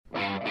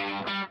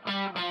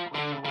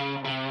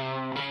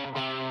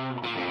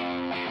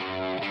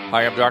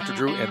Hi, I'm Dr.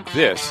 Drew, and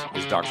this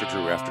is Dr.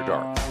 Drew After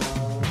Dark.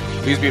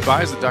 Please be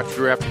advised that Dr.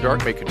 Drew After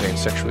Dark may contain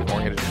sexually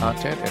oriented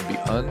content and be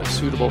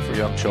unsuitable for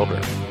young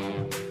children.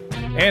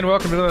 And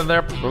welcome to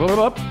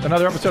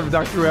another episode of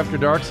Dr. Drew After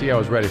Dark. See, I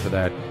was ready for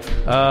that.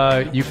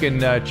 You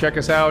can check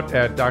us out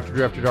at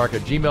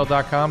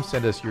drdrewafterdark@gmail.com.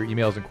 Send us your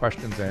emails and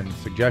questions and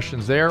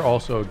suggestions there.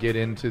 Also, get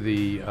into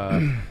the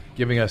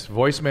giving us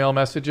voicemail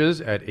messages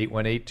at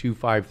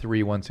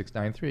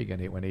 818-253-1693. Again,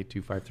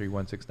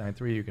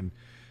 818-253-1693. You can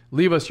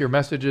leave us your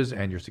messages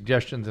and your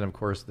suggestions. And, of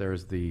course,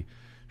 there's the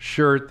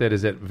shirt that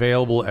is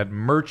available at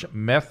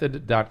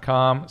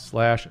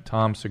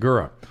merchmethod.com/Tom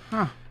Segura.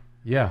 Huh.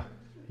 Yeah.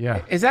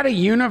 Is that a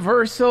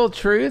universal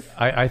truth?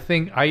 I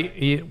think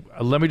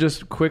let me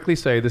just quickly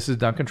say this is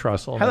Duncan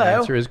Trussell. Hello. And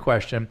answer his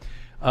question.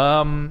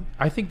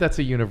 I think that's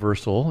a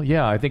universal.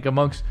 Yeah, I think there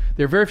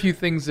are very few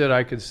things that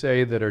I could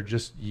say that are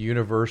just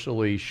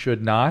universally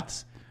should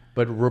nots,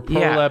 but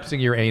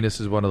prolapsing your anus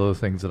is one of those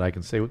things that I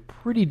can say with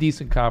pretty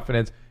decent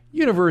confidence.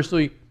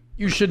 Universally,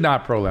 you should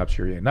not prolapse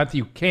your anus. Not that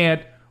you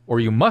can't or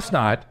you must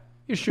not.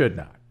 You should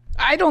not.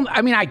 I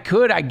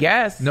could, I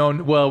guess. No,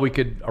 well, we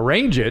could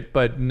arrange it,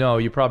 but no,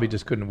 you probably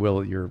just couldn't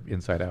will your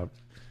inside out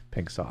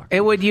pink sock.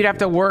 You'd have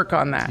to work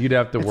on that. You'd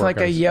have to work. It's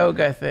like a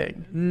yoga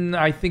thing.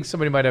 I think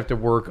somebody might have to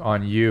work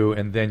on you,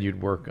 and then you'd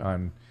work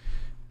on.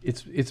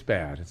 It's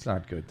bad. It's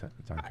not good.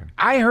 Duncan.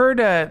 I heard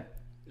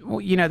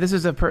this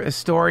is a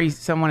story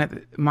someone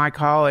at my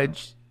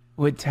college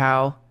would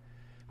tell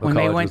What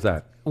college was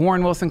that?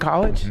 Warren Wilson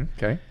College. Mm-hmm.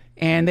 Okay.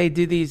 And they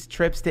do these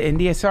trips to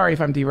India. Sorry if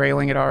I'm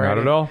derailing it already. Not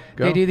at all.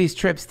 Go. They do these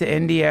trips to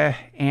India,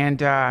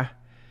 and I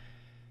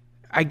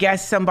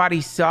guess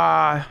somebody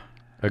saw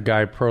a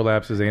guy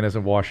prolapse his anus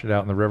and wash it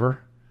out in the river.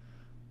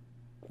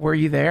 Were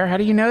you there? How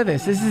do you know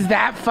this? This is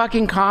that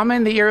fucking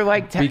common that you're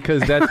like...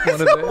 because that's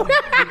one of the...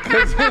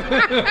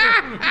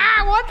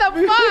 what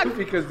the fuck?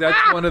 Because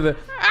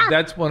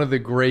that's one of the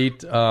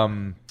great...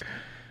 I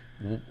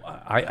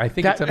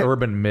think it's an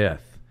urban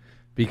myth.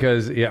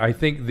 Because I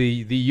think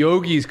the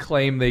yogis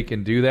claim they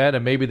can do that,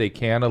 and maybe they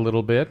can a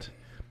little bit,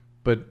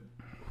 but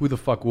who the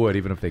fuck would,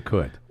 even if they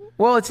could?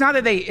 Well, it's not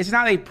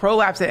they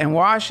prolapse it and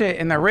wash it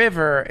in the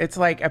river. It's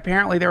like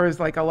apparently there was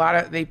like a lot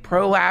of they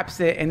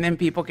prolapse it and then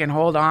people can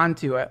hold on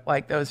to it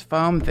like those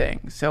foam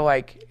things. So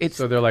like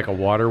so they're like a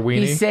water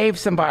weenie. He saved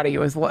somebody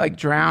who was like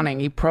drowning.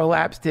 He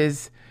prolapsed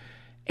his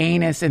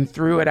anus and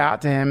threw it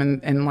out to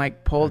him and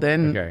like pulled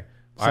in. Okay.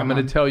 I'm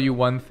going to tell you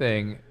one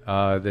thing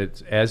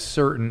that's as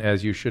certain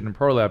as you shouldn't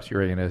prolapse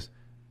your anus.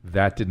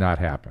 That did not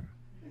happen.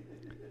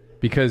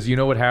 Because you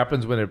know what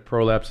happens when it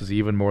prolapses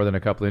even more than a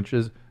couple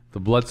inches? The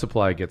blood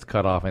supply gets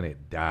cut off and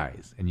it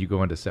dies, and you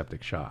go into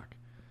septic shock.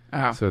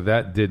 Oh. So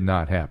that did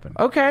not happen.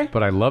 Okay.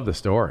 But I love the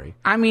story.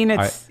 I mean,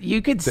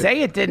 you could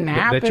say it didn't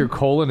happen. That your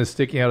colon is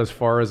sticking out as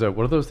far as what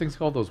are those things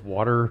called? Those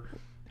water...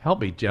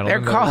 Help me,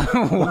 gentlemen. They're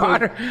called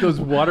water... Those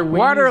water weenies.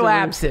 Water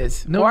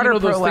lapses. No, water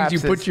those prolapses.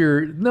 things you put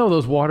your... No,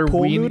 those water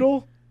Pool weenies.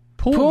 noodle?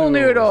 Pool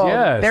noodle.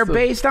 Yes. They're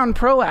based on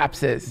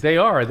prolapses. They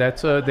are.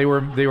 That's they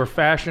were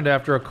fashioned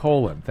after a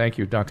colon. Thank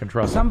you, Duncan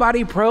Trussell.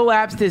 Somebody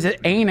prolapsed his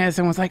anus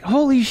and was like,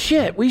 "Holy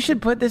shit, we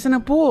should put this in a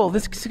pool.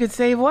 This could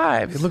save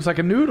lives." It looks like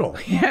a noodle.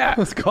 Yeah.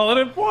 Let's call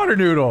it a water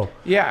noodle.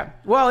 Yeah.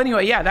 Well,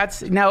 anyway, yeah,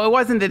 it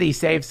wasn't that he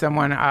saved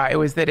someone. It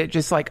was that it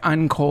just like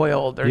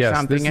uncoiled or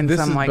something.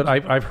 But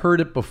I've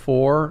heard it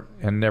before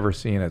and never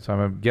seen it. So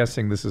I'm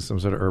guessing this is some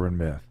sort of urban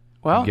myth.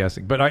 Well, I'm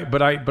guessing, but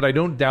I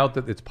don't doubt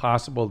that it's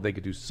possible they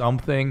could do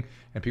something,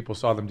 and people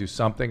saw them do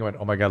something and went,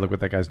 "Oh my God, look what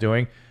that guy's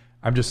doing."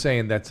 I'm just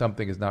saying that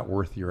something is not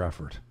worth your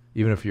effort,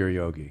 even if you're a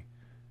yogi.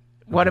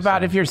 What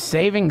about if you're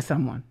saving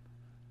someone?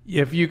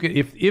 If you could,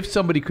 if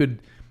somebody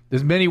could,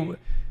 there's many.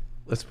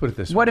 Let's put it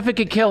this way. What if it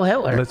could kill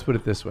Hitler? Let's put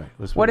it this way.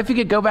 What if you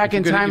could go back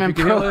in time and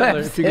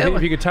prolapse Hitler?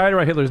 If you could tie it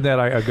around Hitler's neck,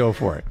 I'd go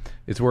for it.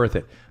 It's worth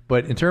it.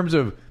 But in terms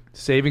of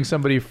saving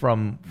somebody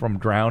from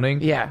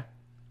drowning, yeah,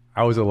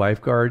 I was a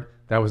lifeguard.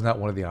 That was not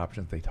one of the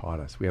options they taught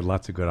us. We had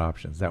lots of good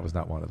options. That was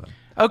not one of them.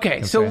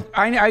 Okay, so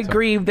I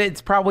agree that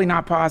it's probably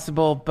not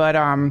possible, but...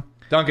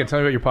 Duncan,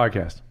 tell me about your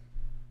podcast.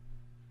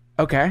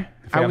 Okay.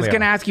 I was going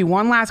to ask you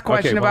one last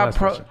question about...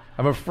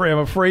 I'm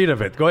afraid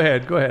of it. Go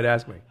ahead,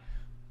 ask me.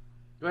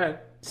 Go ahead.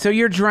 So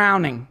you're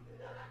drowning.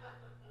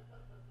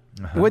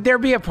 Uh-huh. Would there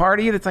be a part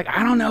of you that's like,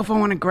 I don't know if I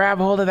want to grab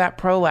hold of that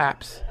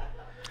prolapse?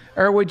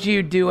 Or would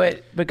you do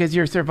it because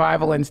your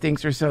survival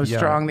instincts are so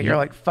strong that you're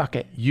like, fuck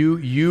it?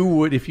 You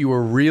would, if you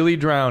were really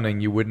drowning,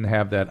 you wouldn't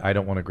have that, I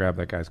don't want to grab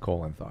that guy's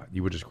colon thought.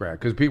 You would just grab,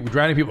 because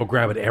drowning people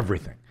grab at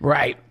everything.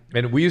 Right.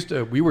 And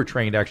we were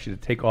trained actually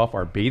to take off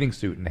our bathing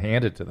suit and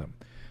hand it to them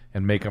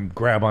and make them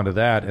grab onto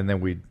that, and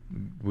then we'd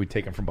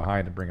take them from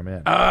behind and bring them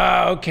in.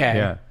 Oh, okay.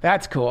 Yeah.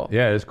 That's cool.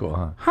 Yeah, it is cool,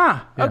 huh? Huh.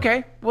 Yeah.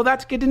 Okay. Well,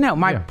 that's good to know.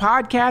 My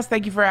podcast,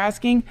 thank you for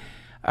asking.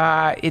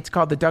 It's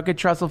called the Duncan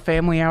Trussell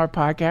Family Hour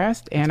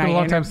Podcast, and it's been a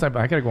long time since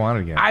I gotta go on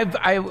it again.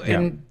 I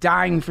am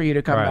dying for you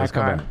to come back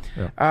on.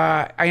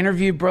 Yeah. I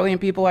interview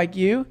brilliant people like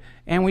you,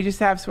 and we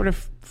just have sort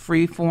of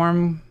free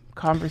form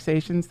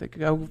conversations that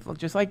go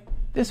just like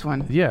this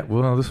one. Yeah.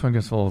 Well, no, this one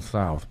gets a little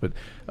south, but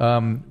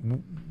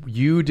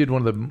you did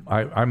one of the.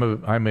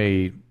 I'm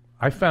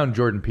I found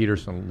Jordan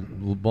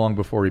Peterson long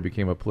before he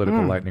became a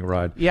political lightning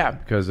rod. Yeah.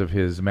 Because of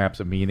his Maps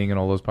of Meaning and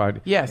all those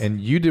podcasts. Yes. And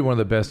you did one of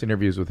the best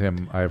interviews with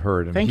him I've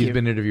heard. And Thank he's you.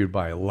 been interviewed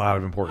by a lot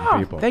of important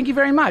people. Thank you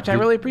very much. I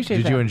really appreciate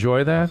that. Did you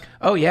enjoy that?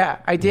 Oh, yeah,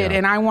 I did. Yeah.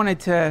 And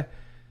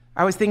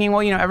I was thinking,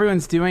 well,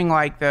 everyone's doing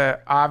like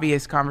the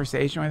obvious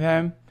conversation with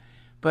him,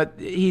 but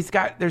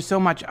there's so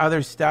much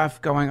other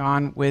stuff going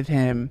on with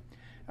him.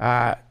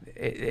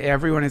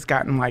 Everyone has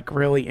gotten like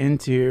really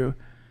into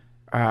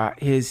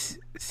his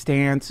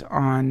stance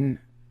on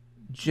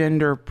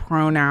gender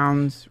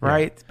pronouns,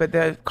 right? Yeah. But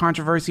the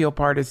controversial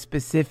part is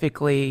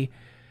specifically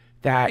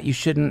that you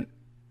shouldn't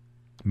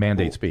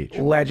mandate speech,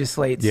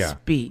 legislate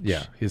speech.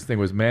 Yeah, his thing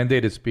was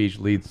mandated speech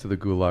leads to the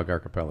Gulag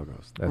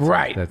archipelagos.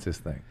 That's his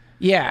thing.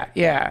 Yeah.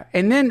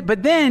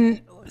 But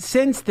then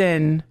since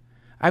then,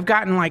 I've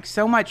gotten like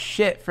so much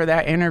shit for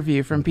that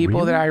interview from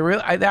people that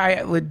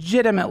I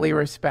legitimately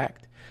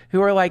respect, who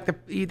are like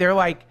they're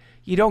like,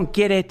 you don't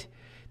get it.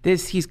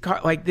 This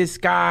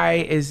guy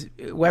is,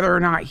 whether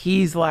or not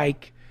he's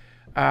like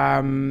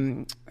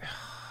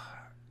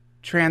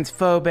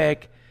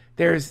transphobic,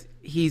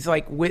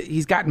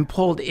 he's gotten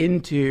pulled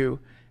into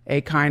a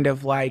kind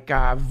of like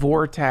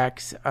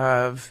vortex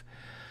of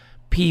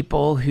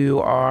people who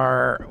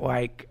are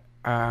like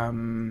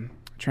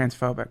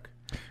transphobic.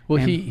 Well,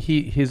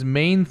 his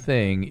main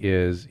thing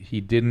is he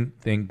didn't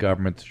think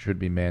governments should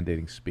be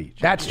mandating speech.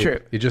 That's true.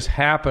 It just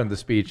happened the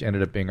speech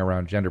ended up being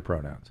around gender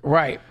pronouns.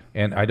 Right.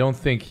 And I don't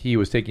think he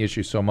was taking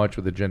issue so much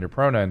with the gender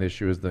pronoun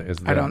issue as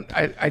the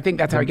I think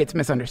that's how he gets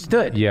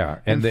misunderstood. Yeah.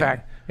 In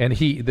fact. And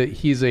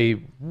he's a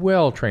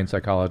well-trained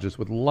psychologist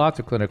with lots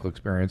of clinical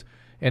experience,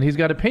 and he's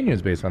got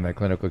opinions based on that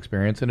clinical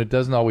experience, and it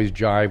doesn't always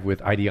jive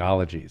with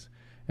ideologies.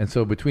 And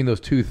so between those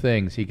two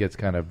things, he gets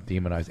kind of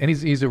demonized. And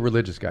he's a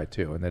religious guy,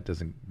 too, and that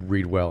doesn't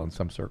read well in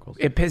some circles.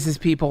 It pisses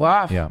people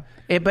off. Yeah.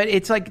 But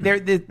it's like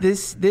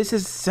this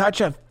is such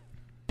a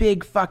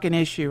big fucking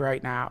issue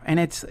right now. And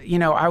it's,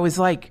 I was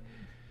like,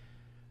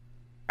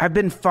 I've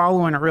been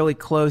following it really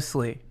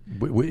closely.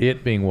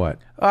 It being what?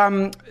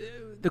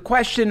 The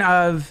question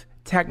of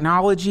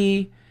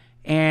technology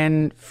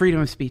and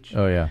freedom of speech.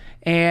 Oh, yeah.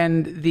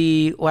 And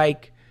the,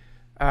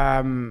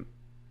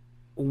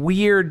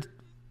 weird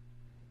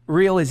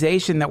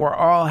realization that we're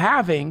all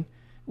having,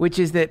 which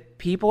is that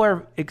people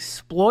are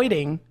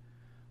exploiting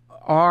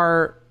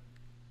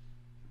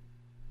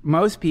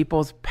most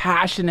people's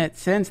passionate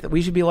sense that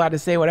we should be allowed to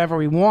say whatever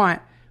we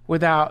want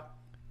without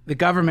the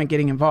government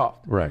getting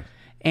involved. Right.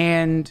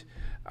 And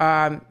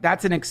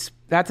that's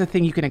a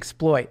thing you can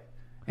exploit,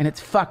 and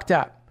it's fucked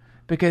up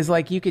because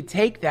you could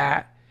take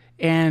that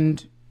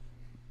and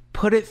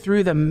put it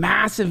through the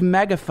massive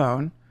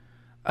megaphone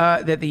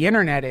that the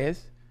internet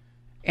is,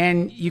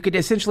 and you can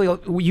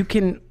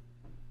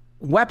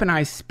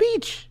weaponize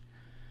speech.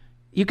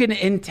 You can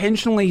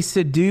intentionally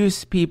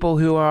seduce people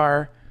who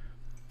are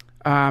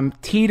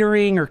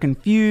teetering or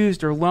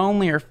confused or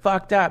lonely or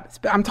fucked up.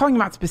 I'm talking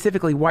about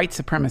specifically white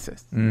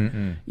supremacists.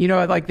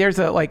 Mm-hmm. There's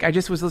I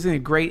just was listening to a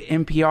great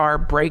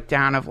NPR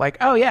breakdown of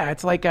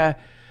it's like a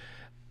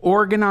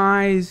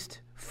organized,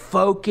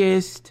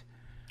 focused.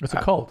 It's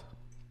a cult.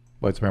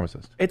 White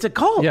supremacist. It's a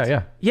cult.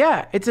 Yeah.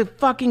 Yeah, it's a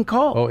fucking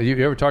cult. Oh, you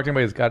ever talked to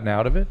anybody that's gotten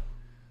out of it?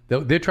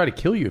 They try to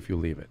kill you if you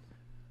leave it.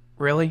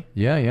 Really?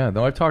 Yeah.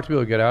 No, I've talked to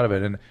people who get out of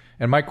it,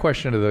 and my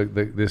question to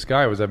this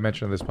guy was, I've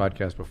mentioned on this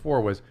podcast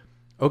before, was,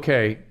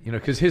 okay,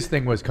 because his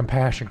thing was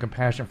compassion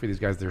for these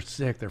guys. They're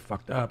sick, they're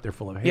fucked up, they're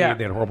full of hate,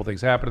 they had horrible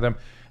things happen to them.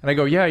 And I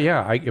go,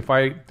 if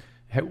I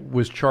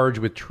was charged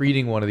with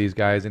treating one of these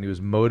guys and he was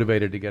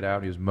motivated to get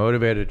out, he was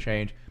motivated to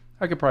change,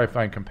 I could probably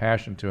find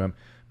compassion to him.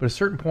 But at a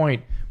certain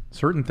point,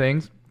 certain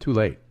things, too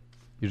late.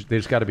 They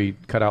just got to be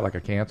cut out like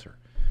a cancer.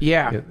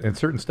 Yeah. And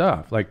certain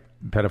stuff, like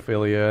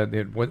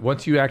pedophilia,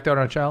 once you act out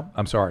on a child,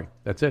 I'm sorry,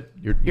 that's it.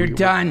 You're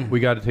done. We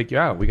got to take you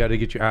out. We got to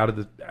get you out of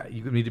the.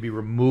 You need to be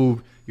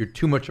removed. You're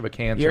too much of a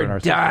cancer You're in our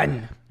done.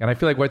 system. And I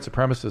feel like white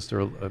supremacists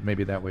are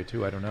maybe that way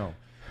too. I don't know.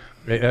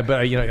 But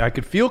I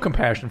could feel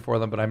compassion for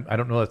them, but I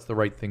don't know that's the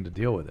right thing to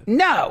deal with it.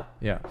 No.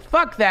 Yeah.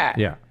 Fuck that.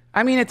 Yeah.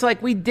 I mean, it's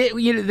like we did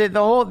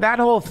that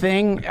whole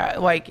thing.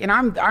 And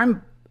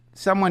I'm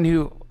someone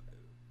who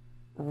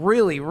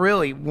really,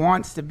 really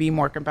wants to be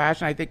more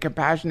compassionate. I think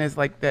compassion is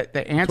like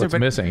the answer. What's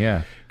missing?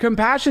 Yeah.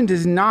 Compassion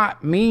does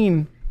not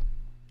mean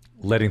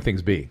letting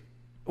things be.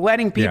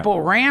 Letting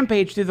people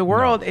rampage through the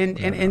world and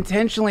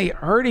intentionally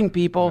hurting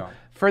people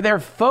for their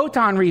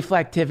photon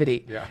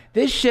reflectivity. Yeah.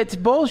 This shit's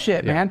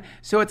bullshit, man.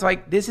 So it's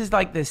like, this is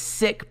like the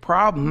sick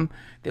problem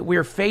that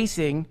we're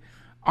facing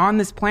on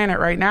this planet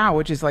right now,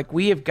 which is like,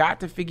 we have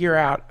got to figure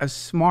out a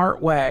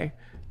smart way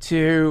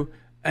to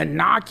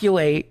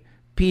inoculate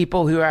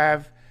people who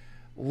have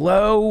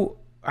low,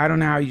 I don't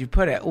know how you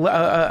put it,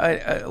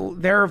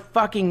 their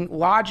fucking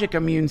logic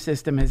immune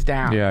system is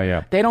down.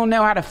 Yeah. They don't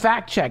know how to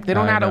fact check. They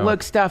don't know how to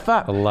look stuff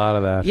up. A lot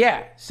of that.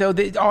 Yeah. So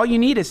all you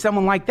need is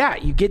someone like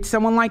that. You get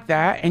someone like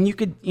that, and you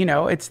could,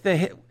 it's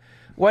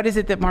what is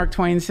it that Mark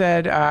Twain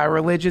said?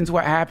 Religion's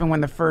what happened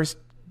when the first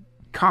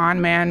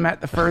con man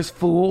met the first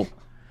fool.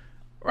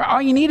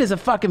 All you need is a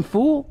fucking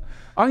fool.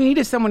 All you need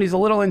is someone who's a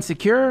little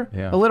insecure,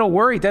 a little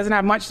worried, doesn't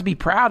have much to be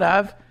proud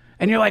of.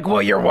 And you're like,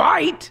 well, you're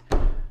white.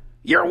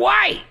 You're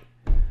white.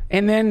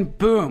 And then,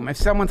 boom, if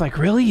someone's like,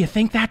 really? You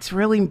think that's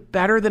really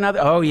better than other?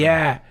 Oh,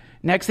 yeah.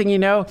 Next thing you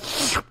know,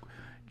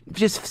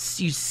 just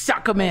you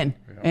suck them in.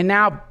 Yeah. And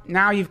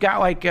now you've got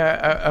like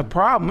a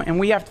problem, and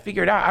we have to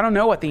figure it out. I don't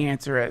know what the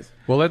answer is.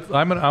 Well,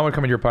 I'm gonna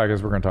come into your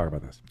podcast. We're gonna talk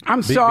about this.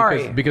 I'm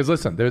sorry. Because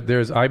listen,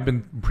 I've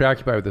been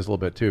preoccupied with this a little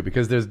bit too,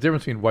 because there's a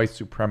difference between white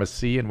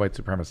supremacy and white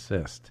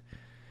supremacist.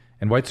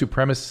 And white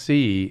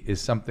supremacy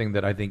is something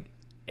that I think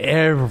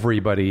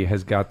everybody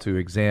has got to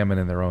examine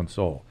in their own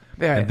soul.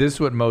 Yeah. And this is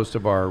what most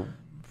of our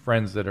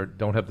friends that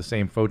don't have the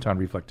same photon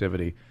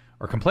reflectivity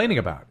are complaining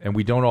about, and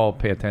we don't all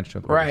pay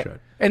attention to the way we should.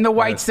 And the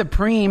white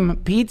supreme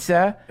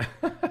pizza,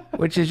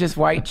 which is just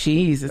white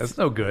cheese. That's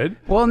no good.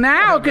 Well,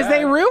 now, because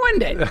they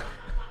ruined it.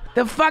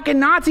 The fucking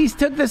Nazis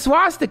took the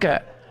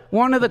swastika,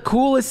 one of the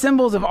coolest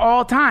symbols of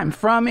all time,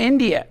 from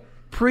India.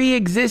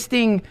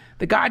 Pre-existing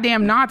the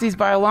goddamn Nazis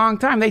by a long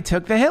time. They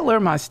took the Hitler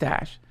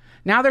mustache.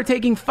 Now they're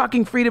taking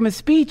fucking freedom of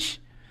speech.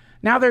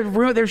 Now they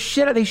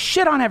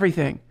shit on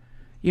everything.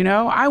 You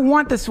know, I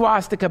want the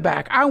swastika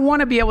back. I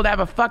want to be able to have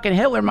a fucking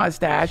Hitler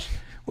mustache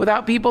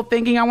without people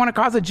thinking I want to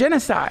cause a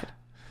genocide.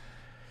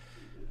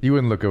 You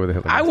wouldn't look good with a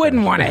Hitler mustache. I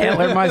wouldn't want a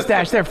Hitler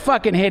mustache. They're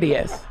fucking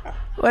hideous.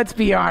 Let's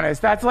be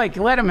honest. That's like,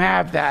 let him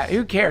have that.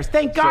 Who cares?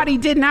 Thank God he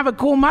didn't have a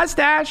cool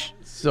mustache.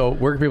 So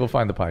where can people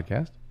find the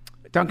podcast?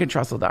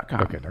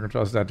 DuncanTrussell.com. Okay,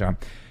 DuncanTrussell.com.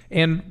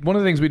 And one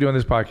of the things we do on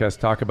this podcast,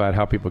 talk about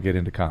how people get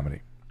into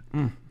comedy.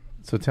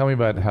 So tell me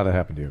about how that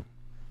happened to you.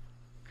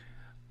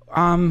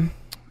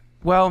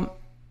 Well,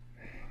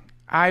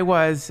 I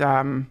was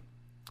at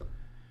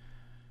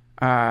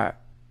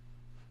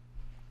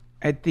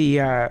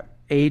the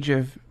age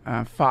of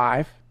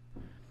 5.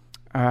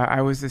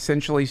 I was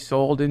essentially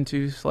sold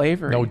into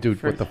slavery. No,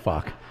 dude, what the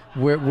fuck?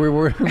 Where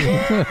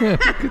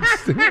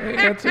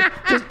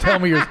just tell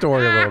me your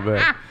story a little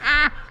bit.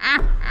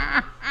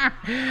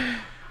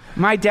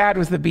 My dad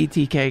was the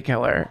BTK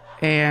killer,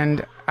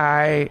 and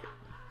I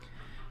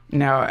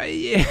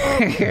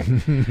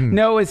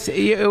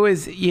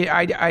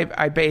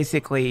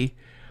basically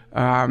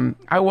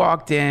I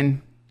walked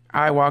in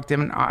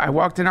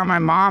on my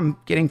mom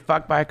getting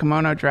fucked by a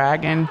kimono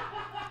dragon.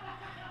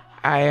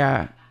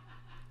 We're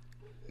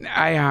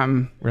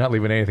not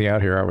leaving anything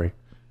out here, are we?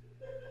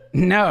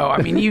 No,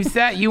 I mean, you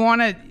said you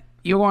want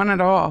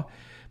it all.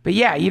 But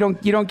yeah, you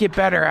don't get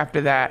better after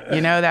that.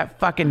 You know, that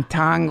fucking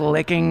tongue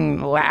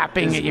licking,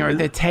 lapping,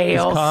 the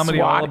tail. Is comedy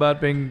all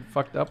about being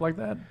fucked up like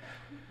that?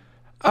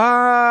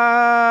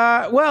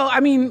 Well,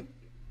 I mean,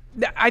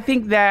 I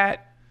think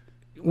that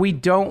we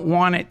don't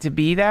want it to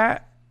be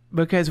that,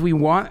 because we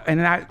want,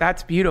 and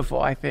that's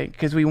beautiful, I think,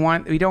 because we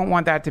don't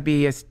want that to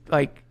be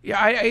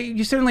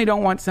you certainly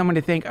don't want someone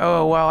to think,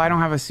 oh, well, I don't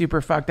have a super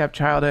fucked up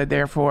childhood,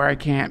 therefore I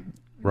can't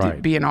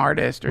be an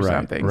artist or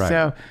something. Right.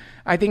 So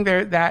I think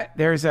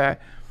there's a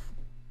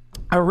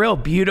real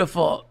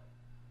beautiful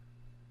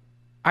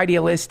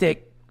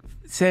idealistic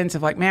sense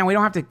of like, man, we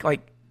don't have to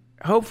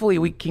hopefully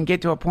we can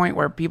get to a point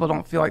where people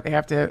don't feel like they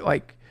have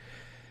to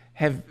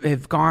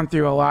have gone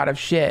through a lot of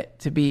shit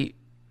to be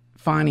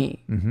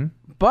funny. Mm-hmm.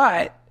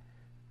 But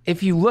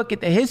if you look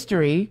at the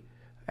history,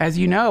 as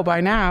you know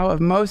by now, of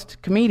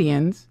most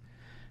comedians,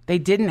 they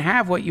didn't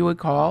have what you would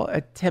call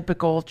a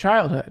typical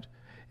childhood.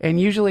 And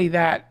usually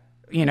that,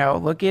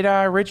 look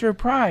at Richard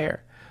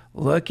Pryor,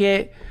 look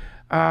at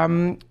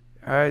God,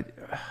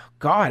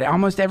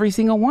 almost every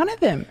single one of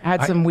them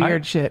had some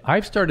weird shit.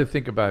 I've started to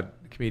think about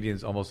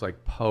comedians almost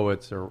like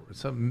poets, or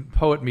some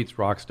poet meets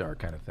rock star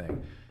kind of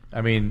thing.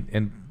 I mean,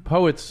 and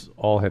poets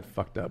all had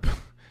fucked up.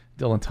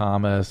 Dylan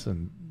Thomas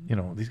and,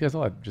 these guys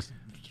all had just...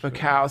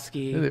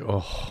 Bukowski.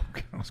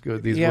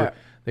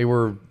 They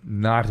were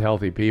not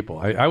healthy people.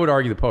 I would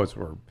argue the poets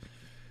were...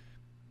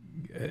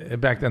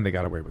 Back then they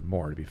got away with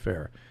more, to be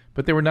fair.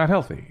 But they were not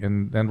healthy.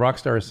 And rock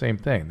stars, same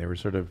thing. They were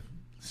sort of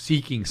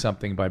seeking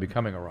something by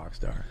becoming a rock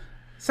star.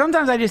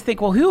 Sometimes I just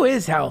think, well, who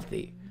is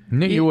healthy?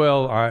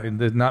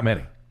 There's not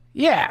many.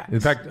 Yeah. In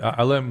fact,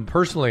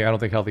 personally, I don't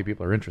think healthy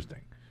people are interesting.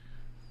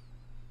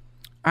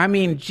 I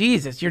mean,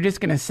 Jesus, you're just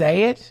going to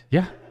say it?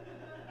 Yeah.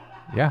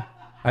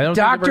 I don't.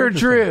 Dr.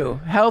 Drew,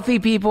 healthy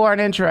people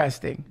aren't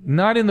interesting.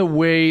 Not in the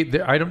way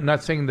that I'm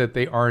not saying that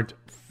they aren't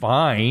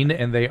fine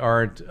and they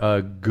aren't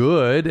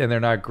good and they're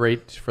not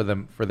great for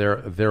them for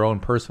their own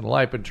personal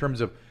life. But in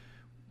terms of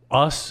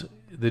us,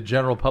 the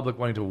general public,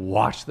 wanting to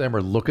watch them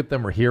or look at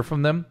them or hear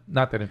from them,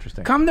 not that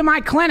interesting. Come to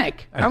my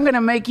clinic. I'm going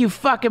to make you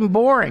fucking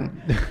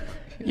boring.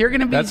 You're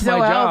going to be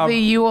so healthy,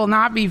 you will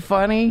not be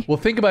funny. Well,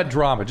 think about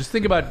drama. Just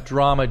think about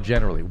drama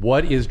generally.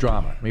 What is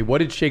drama? I mean, what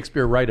did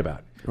Shakespeare write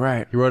about?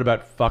 Right. He wrote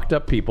about fucked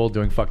up people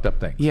doing fucked up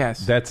things.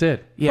 Yes. That's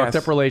it. Yes.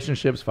 Fucked up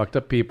relationships, fucked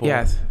up people.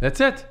 Yes. That's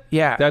it.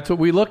 Yeah. That's what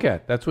we look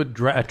at. That's what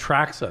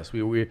attracts us.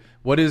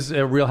 What is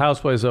a Real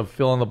Housewives of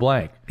fill in the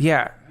blank?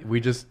 Yeah.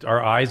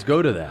 Our eyes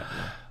go to that.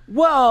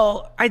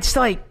 Well, it's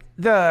like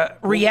the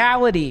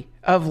reality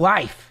of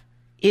life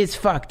is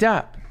fucked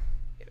up.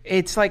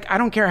 It's like, I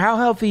don't care how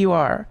healthy you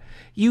are.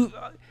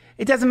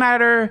 It doesn't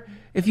matter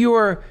if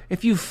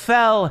you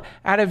fell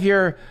out of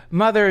your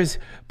mother's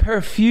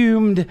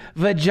perfumed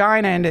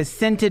vagina into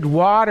scented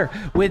water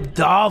with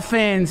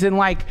dolphins and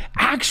like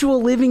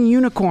actual living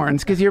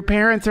unicorns, because your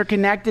parents are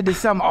connected to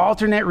some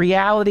alternate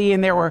reality,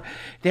 and there were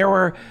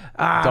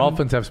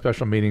dolphins have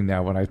special meaning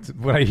now when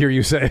I hear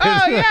you say it.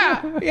 Oh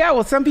yeah.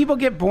 Well, some people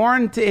get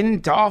born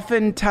in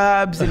dolphin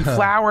tubs and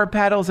flower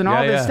petals and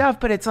all this stuff,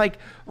 but it's like,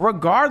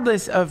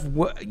 regardless of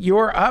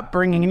your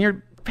upbringing, and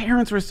your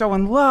parents were so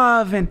in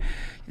love and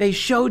they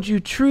showed you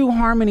true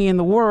harmony in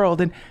the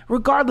world, and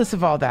regardless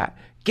of all that,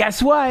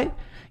 guess what?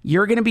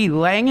 You're going to be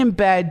laying in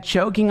bed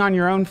choking on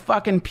your own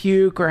fucking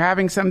puke or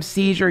having some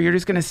seizure. You're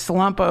just going to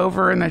slump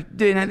over in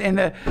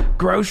the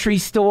grocery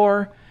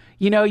store.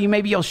 You know,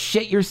 you'll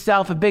shit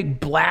yourself, a big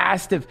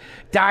blast of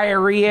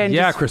diarrhea.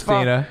 And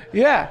Christina.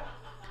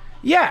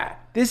 Yeah.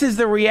 This is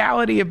the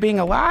reality of being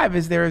alive,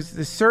 is there's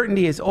the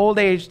certainty is old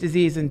age,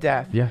 disease, and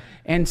death. Yeah.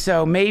 And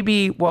so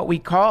maybe what we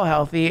call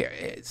healthy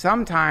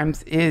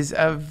sometimes is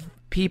of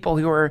people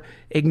who are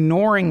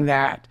ignoring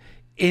that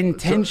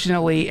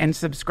intentionally and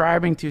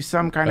subscribing to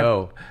some kind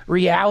of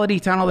reality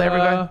tunnel that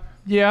everybody...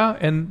 Yeah,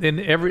 and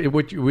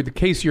with the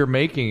case you're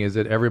making is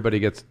that everybody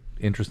gets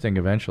interesting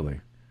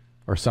eventually,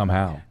 or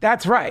somehow.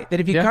 That's right. That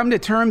if you come to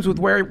terms with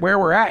where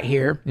we're at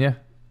here,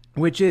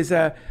 which is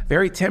a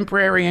very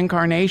temporary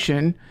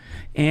incarnation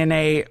in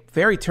a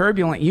very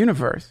turbulent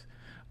universe,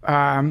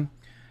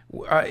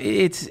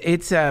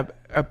 it's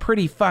a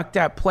pretty fucked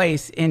up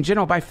place in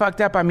general. By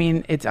fucked up, I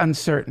mean it's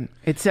uncertain.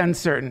 It's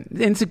uncertain.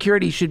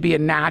 Insecurity should be a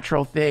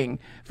natural thing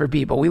for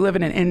people. We live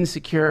in an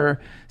insecure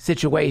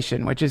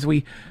situation, which is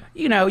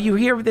you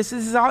hear this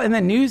is all in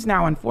the news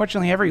now,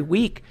 unfortunately, every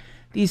week.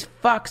 These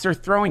fucks are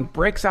throwing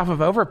bricks off of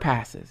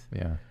overpasses.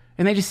 Yeah.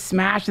 And they just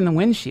smash in the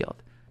windshield.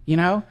 You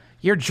know?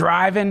 You're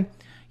driving,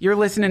 you're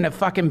listening to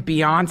fucking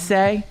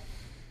Beyonce,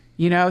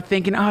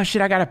 thinking, oh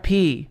shit, I gotta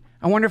pee.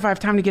 I wonder if I have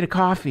time to get a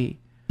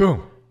coffee.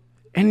 Boom.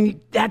 And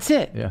that's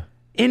it. Yeah.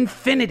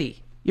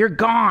 Infinity. You're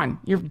gone.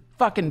 Your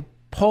fucking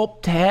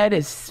pulped head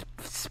is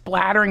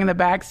splattering in the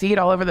back seat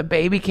all over the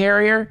baby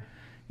carrier.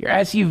 Your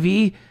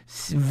SUV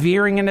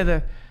veering into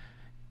the,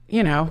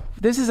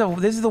 this is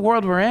the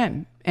world we're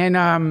in.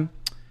 And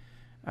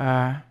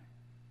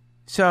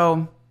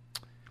so.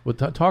 Well,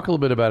 talk a little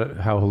bit about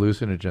how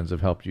hallucinogens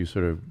have helped you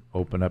sort of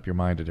open up your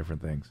mind to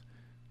different things.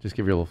 Just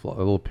give you a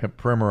little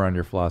primer on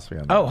your philosophy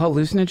on that. Oh,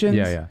 hallucinogens?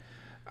 Yeah.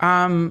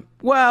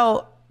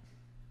 Well,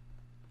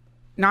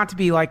 not to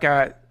be like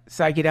a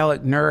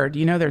psychedelic nerd,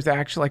 there's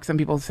actually, like, some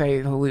people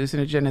say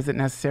hallucinogen isn't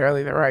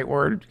necessarily the right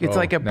word. It's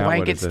like a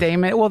blanket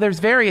statement. Well, there's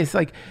various,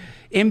 like,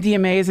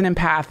 MDMA is an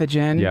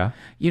empathogen. Yeah.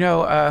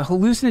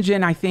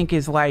 Hallucinogen, I think,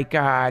 is like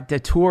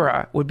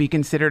datura would be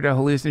considered a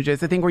hallucinogen. It's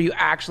the thing where you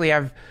actually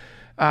have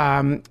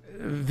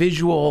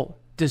visual,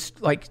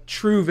 just like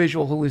true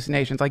visual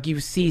hallucinations. Like you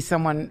see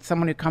someone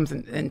who comes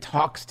and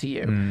talks to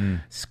you.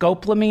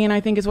 Scopolamine, I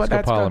think, is what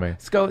that's called. But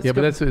that's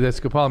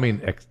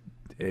scopolamine.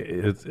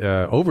 It's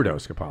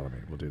overdose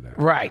scopolamine will do that.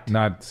 Right.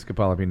 Not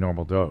scopolamine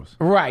normal dose.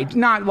 Right.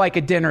 Not like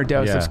a dinner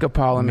dose of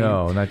scopolamine.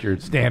 No, not your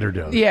standard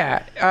dose.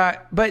 Yeah.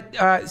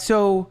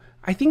 So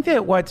I think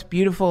that what's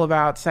beautiful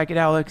about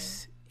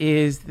psychedelics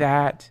is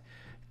that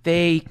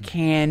they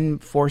can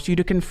force you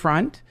to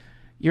confront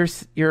your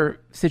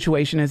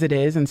situation as it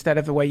is, instead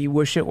of the way you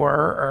wish it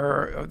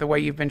were, or the way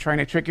you've been trying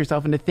to trick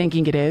yourself into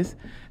thinking it is.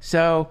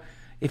 So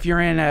if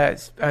you're in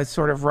a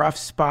sort of rough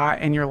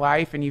spot in your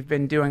life and you've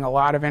been doing a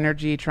lot of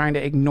energy trying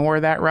to ignore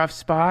that rough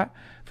spot,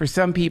 for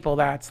some people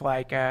that's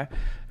like a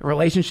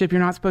relationship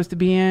you're not supposed to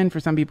be in. For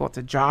some people it's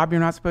a job you're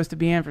not supposed to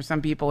be in. For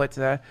some people it's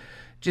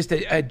just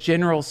a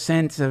general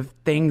sense of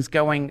things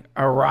going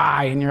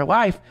awry in your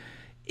life.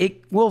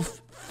 It will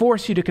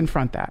force you to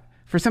confront that.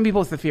 For some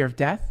people it's the fear of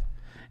death.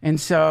 And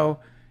so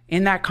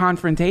in that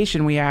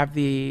confrontation, we have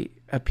the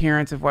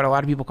appearance of what a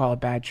lot of people call a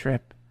bad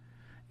trip.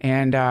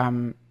 And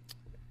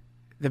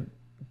the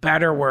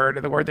better word,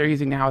 or the word they're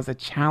using now, is a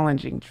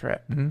challenging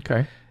trip.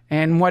 Okay.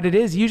 And what it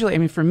is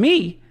usually, for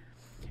me,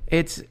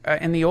 it's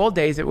in the old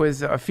days, it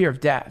was a fear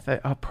of death,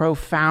 a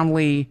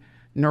profoundly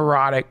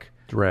neurotic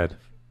dread.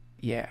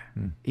 Yeah.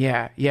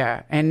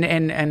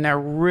 And a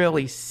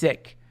really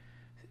sick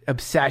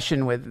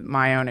obsession with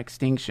my own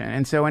extinction.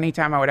 And so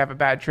anytime I would have a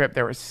bad trip,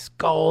 there were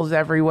skulls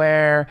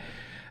everywhere,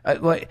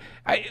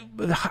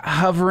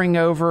 hovering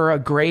over a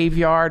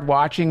graveyard,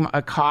 watching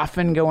a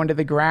coffin go into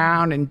the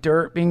ground and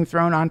dirt being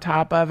thrown on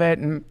top of it.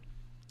 And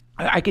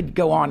I could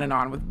go on and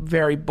on with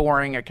very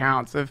boring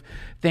accounts of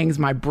things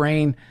my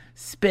brain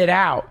spit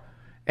out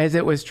as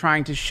it was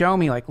trying to show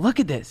me, like, look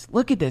at this.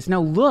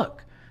 No,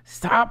 look,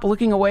 stop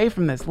looking away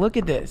from this. Look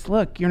at this.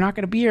 Look, you're not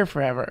going to be here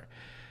forever.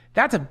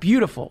 That's a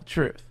beautiful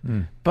truth.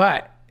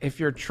 But if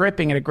you're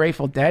tripping at a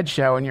Grateful Dead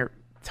show and your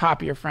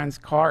top of your friend's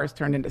car is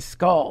turned into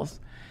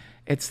skulls,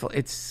 it's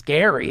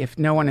scary if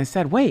no one has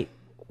said, wait,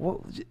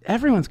 well,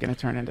 everyone's going to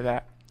turn into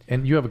that.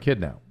 And you have a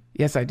kid now.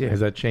 Yes, I do. Has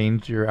that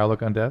changed your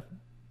outlook on death?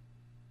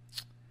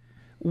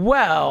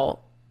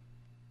 Well,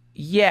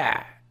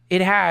 yeah. It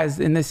has,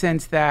 in the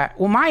sense that,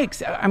 well,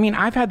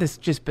 I've had this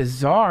just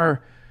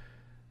bizarre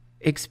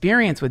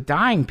experience with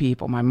dying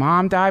people. My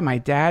mom died. My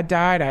dad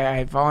died.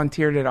 I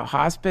volunteered at a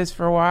hospice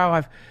for a while.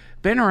 I've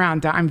been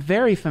around. I'm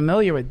very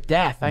familiar with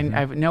death. Mm-hmm.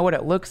 I know what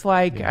it looks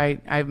like.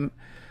 Yeah.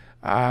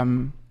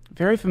 I'm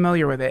very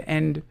familiar with it.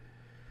 And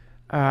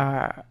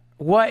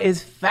what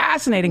is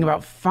fascinating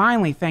about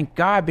finally, thank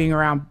God, being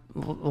around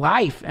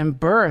life and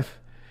birth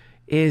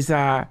is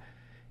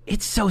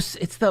it's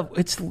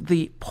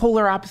the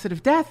polar opposite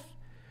of death.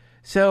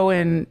 So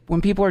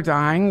when people are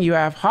dying, you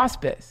have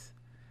hospice.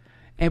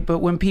 But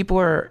when people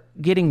are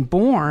getting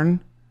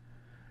born,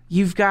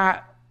 you've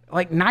got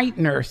like night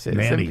nurses,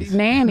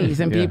 nannies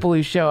and people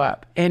who show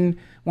up. And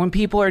when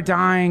people are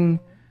dying,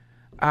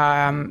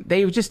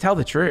 they just tell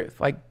the truth.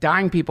 Like,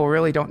 dying people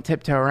really don't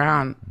tiptoe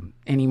around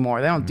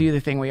anymore. They don't do the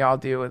thing we all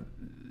do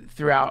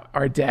throughout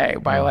our day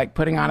by like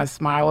putting on a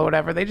smile or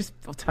whatever. They just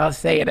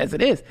say it as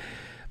it is.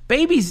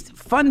 Babies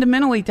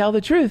fundamentally tell the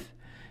truth.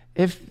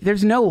 If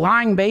there's no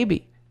lying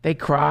baby, they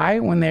cry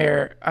when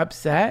they're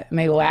upset and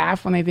they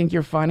laugh when they think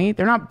you're funny.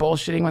 They're not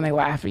bullshitting when they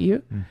laugh at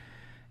you.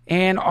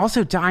 And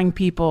also, dying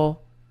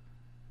people,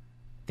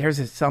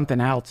 there's something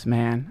else,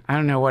 man. I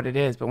don't know what it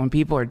is, but when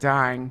people are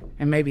dying,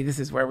 and maybe this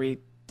is where we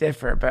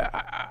differ, but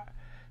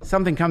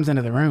something comes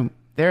into the room.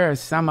 There is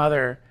some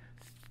other,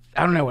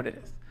 I don't know what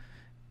it is.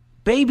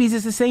 Babies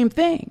is the same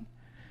thing,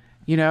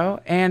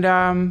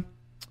 and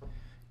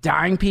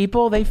dying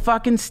people, they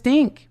fucking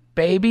stink.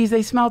 Babies,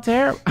 they smell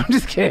terrible. I'm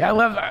just kidding. I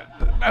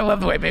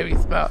love the way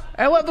babies smell.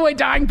 I love the way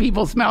dying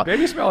people smell.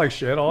 Babies smell like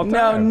shit all the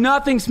time. No,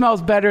 nothing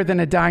smells better than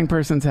a dying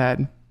person's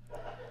head.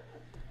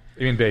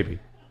 You mean baby?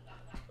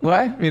 What?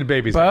 I mean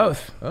babies.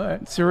 Both. All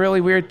right. It's a really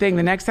weird thing.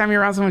 The next time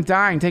you're around someone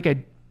dying, take a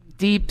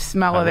deep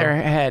smell of their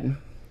head.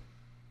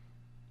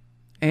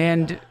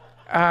 And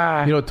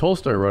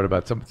Tolstoy wrote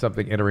about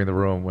something entering the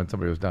room when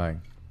somebody was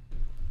dying.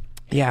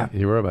 Yeah.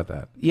 He wrote about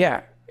that.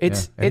 Yeah.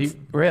 It's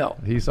real.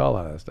 He saw a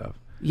lot of that stuff.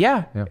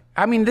 Yeah.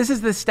 I mean, this is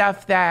the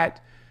stuff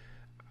that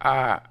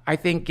I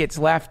think gets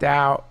left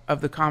out of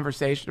the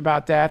conversation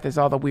about death, is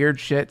all the weird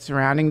shit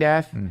surrounding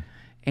death.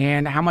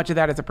 And how much of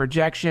that is a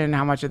projection,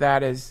 how much of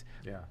that is,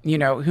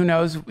 who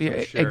knows,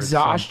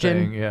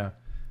 exhaustion,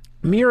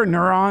 mirror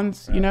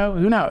neurons, who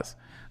knows.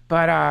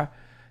 But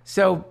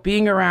so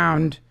being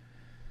around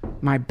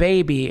my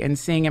baby and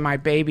seeing in my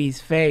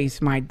baby's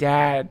face my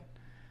dad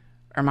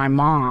or my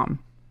mom,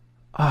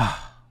 wow.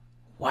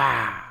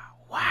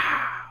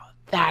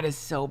 That is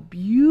so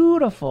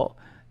beautiful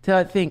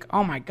to think,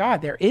 oh my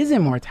God, there is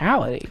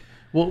immortality.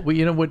 Well,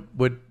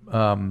 what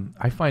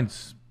I find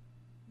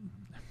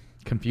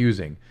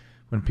confusing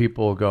when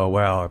people go,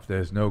 well, if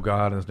there's no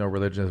God and there's no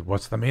religion,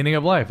 what's the meaning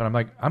of life? And I'm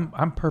like,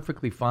 I'm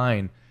perfectly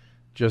fine.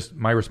 Just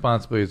my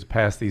responsibility is to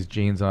pass these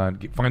genes on,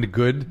 find a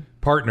good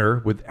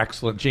partner with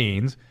excellent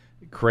genes,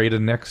 create a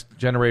next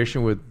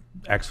generation with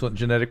excellent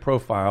genetic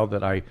profile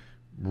that I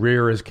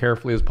rear as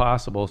carefully as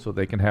possible so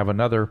they can have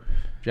another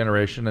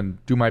generation,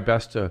 and do my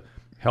best to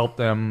help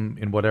them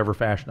in whatever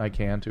fashion I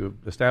can to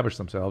establish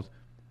themselves.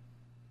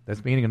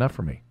 That's meaning enough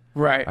for me.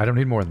 Right. I don't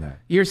need more than that.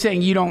 You're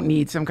saying you don't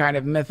need some kind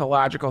of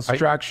mythological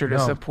structure to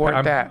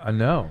support that?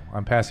 No.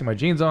 I'm passing my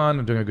genes on.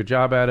 I'm doing a good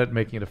job at it,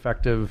 making it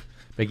effective,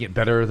 making it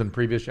better than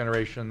previous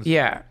generations.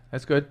 Yeah.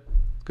 That's good.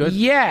 Good.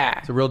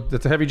 Yeah.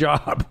 It's a heavy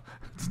job.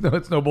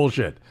 It's no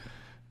bullshit.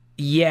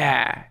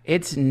 Yeah.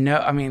 It is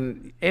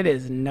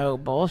no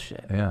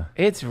bullshit. Yeah.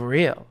 It's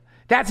real.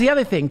 That's the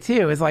other thing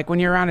too, is like when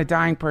you're around a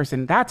dying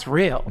person, that's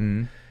real.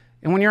 And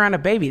when you're on a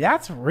baby,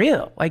 that's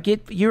real. Like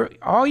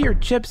all your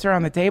chips are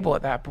on the table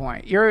at that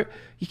point. You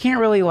can't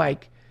really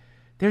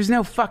there's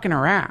no fucking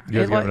around. You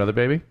guys gonna have another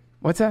baby?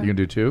 What's that? You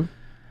gonna do 2?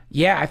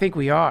 Yeah, I think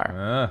we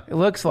are. It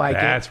looks like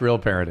that's real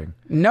parenting.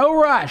 No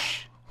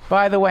rush.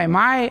 By the way,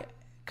 my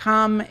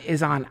cum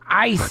is on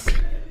ice,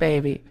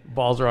 baby.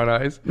 Balls are on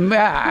ice?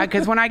 Yeah,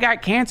 because when I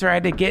got cancer, I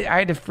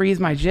had to freeze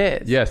my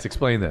jizz. Yes,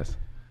 explain this.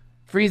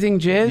 Freezing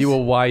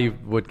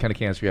jizz? What kind of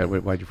cancer you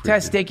had? Why'd you freeze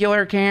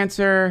Testicular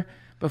cancer.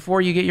 Before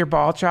you get your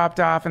ball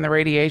chopped off and the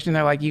radiation,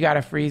 they're like, you got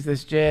to freeze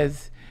this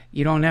jizz.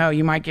 You don't know.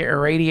 You might get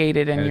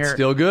irradiated and it's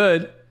still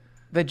good.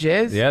 The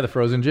jizz? Yeah, the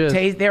frozen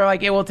jizz. They were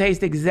like, it will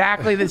taste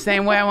exactly the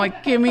same way. I'm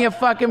like, give me a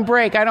fucking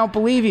break. I don't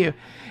believe you.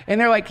 And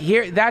they're like,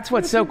 here, that's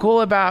what's so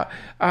cool about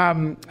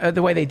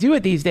the way they do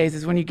it these days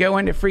is when you go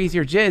in to freeze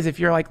your jizz, if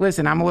you're like,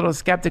 listen, I'm a little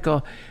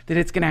skeptical that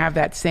it's going to have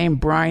that same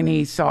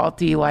briny,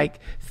 salty,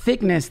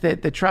 thickness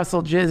that the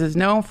Trussell jizz is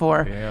known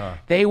for,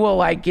 they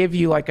will give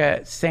you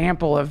a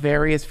sample of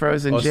various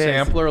frozen jizz. A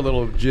sampler, a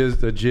little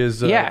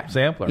jizz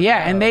sampler.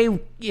 Yeah, and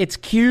it's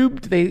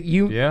cubed.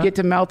 You get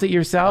to melt it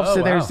yourself. Oh,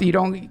 so wow. you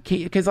don't,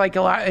 because a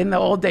lot in the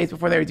old days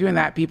before they were doing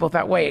that, people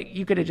thought, wait,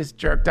 you could have just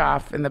jerked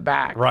off in the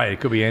back. Right,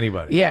 it could be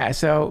anybody. Yeah,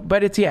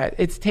 but it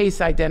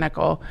tastes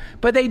identical.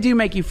 But they do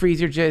make you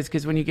freeze your jizz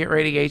because when you get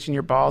radiation,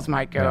 your balls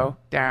might go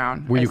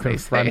down.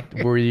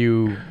 Were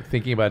you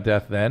thinking about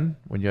death then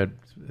when you had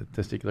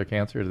testicular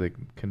cancer,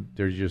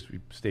 or you just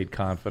stayed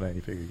confident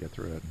you figured you'd get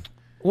through it?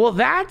 Well,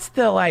 that's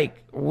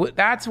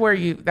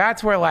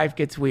where life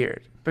gets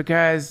weird.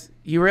 because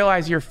you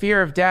realize your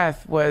fear of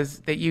death was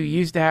that you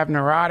used to have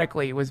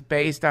neurotically was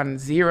based on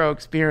zero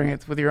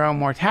experience with your own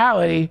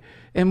mortality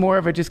and more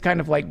of a just kind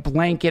of like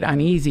blanket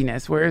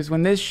uneasiness. Whereas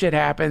when this shit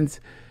happens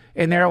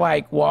and they're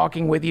like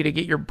walking with you to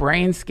get your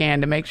brain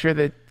scanned to make sure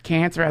that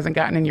cancer hasn't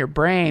gotten in your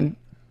brain,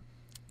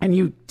 and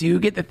you do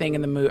get the thing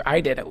in the movie, I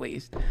did at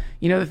least.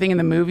 You know the thing in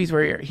the movies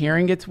where your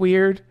hearing gets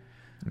weird?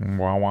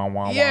 Wah, wah,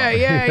 wah,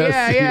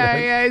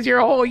 Yeah. As your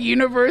whole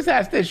universe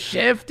has to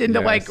shift into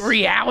like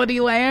reality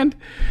land.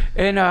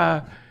 And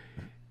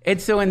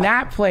so in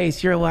that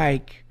place, you're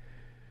like,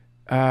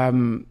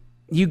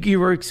 you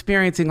were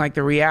experiencing like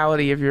the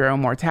reality of your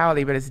own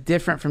mortality, but it's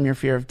different from your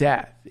fear of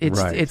death.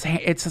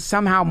 It's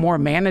somehow more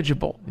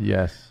manageable.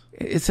 Yes.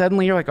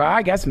 Suddenly you're like, oh,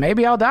 I guess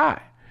maybe I'll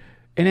die.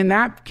 And in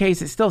that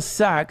case, it still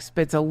sucks,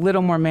 but it's a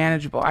little more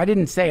manageable. I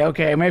didn't say,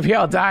 okay, maybe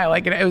I'll die.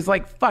 Like it was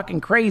like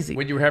fucking crazy.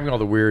 When you were having all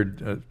the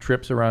weird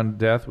trips around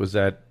death, was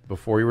that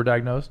before you were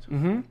diagnosed?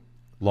 Mm-hmm.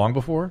 Long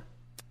before?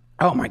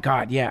 Oh my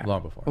God, yeah.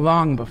 Long before.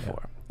 Long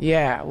before.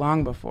 Yeah,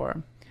 long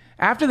before.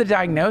 After the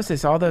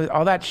diagnosis, all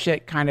that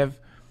shit kind of,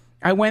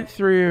 I went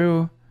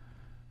through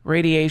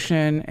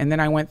radiation, and then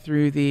I went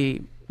through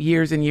the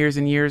years and years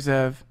and years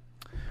of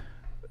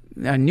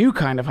a new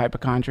kind of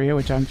hypochondria,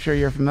 which I'm sure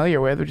you're familiar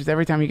with, which is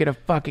every time you get a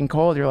fucking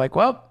cold, you're like,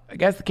 well, I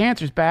guess the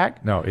cancer's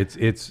back. No,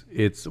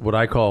 it's what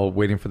I call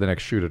waiting for the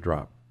next shoe to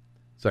drop.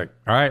 It's like,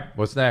 all right,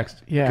 what's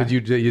next? Yeah.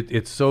 Because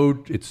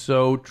it's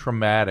so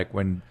traumatic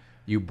when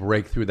you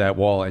break through that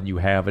wall and you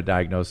have a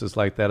diagnosis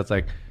like that. It's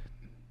like,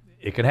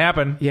 it can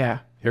happen. Yeah.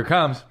 Here it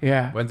comes.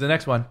 Yeah. When's the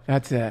next one?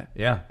 That's it.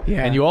 Yeah.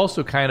 Yeah. And you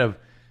also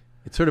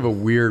it's sort of a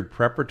weird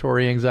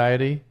preparatory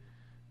anxiety.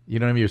 You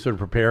know what I mean? You're sort of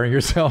preparing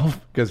yourself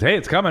because, hey,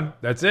 it's coming.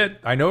 That's it.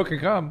 I know it can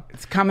come.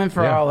 It's coming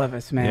for all of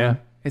us, man. Yeah.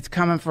 It's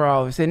coming for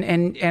all of us.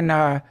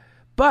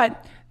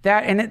 But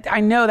that, I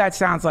know that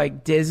sounds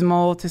like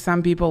dismal to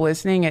some people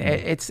listening.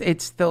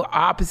 It's the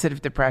opposite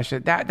of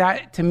depression.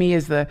 That to me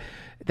is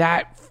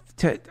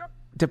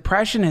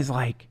depression is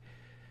like,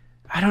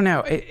 I don't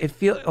know. It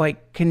feels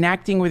like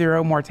connecting with your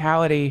own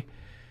mortality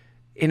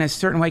in a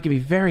certain way can be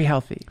very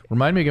healthy.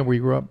 Remind me again where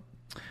you grew up.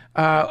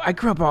 I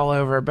grew up all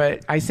over,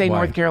 but I say Why?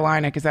 North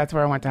Carolina because that's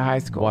where I went to high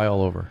school. Why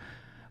all over?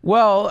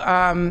 Well,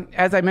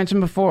 as I mentioned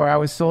before, I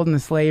was sold into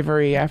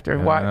slavery after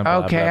what?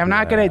 Okay, I'm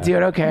not going to do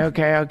it.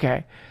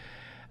 Okay.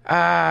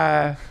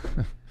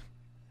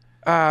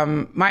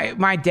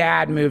 My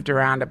dad moved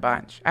around a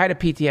bunch. I had a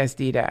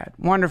PTSD dad.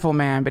 Wonderful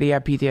man, but he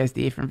had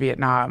PTSD from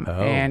Vietnam,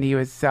 and he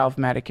was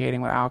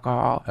self-medicating with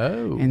alcohol.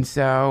 Oh. And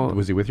so...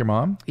 Was he with your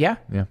mom? Yeah.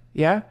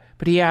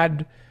 But he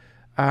had,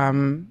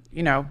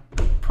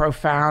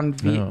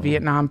 profound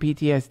Vietnam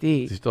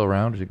PTSD. Is he still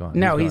around or is he gone?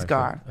 No, he's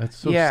gone. That's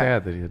so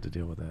sad that he had to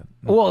deal with that.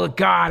 Well,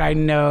 God, I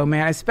know,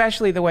 man.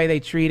 Especially the way they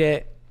treat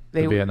it.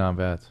 The Vietnam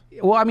vets.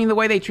 Well, I mean, the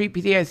way they treat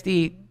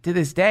PTSD to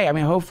this day. I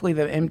mean, hopefully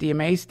the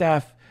MDMA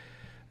stuff,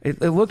 it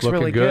looks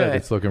really good.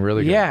 It's looking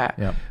really good.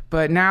 Yeah.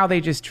 But now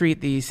they just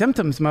treat the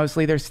symptoms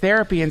mostly. There's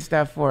therapy and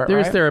stuff for it,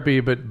 There's right? therapy,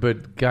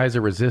 but guys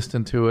are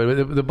resistant to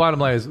it. The bottom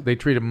line is they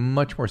treat it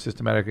much more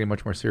systematically,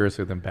 much more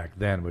seriously than back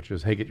then, which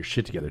was, hey, get your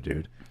shit together,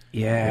 dude.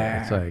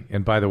 Yeah. It's like,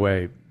 and by the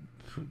way,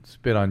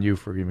 spit on you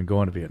for even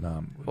going to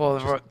Vietnam.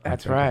 Well,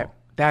 that's right.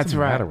 That's What's the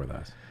right. matter with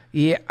us?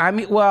 Yeah. I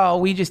mean, well,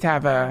 we just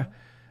have a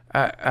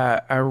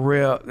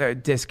real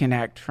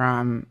disconnect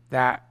from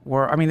that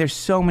world. I mean, there's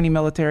so many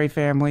military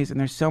families and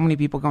there's so many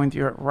people going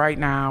through it right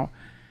now,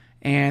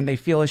 and they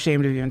feel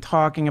ashamed of even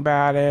talking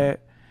about it,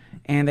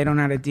 and they don't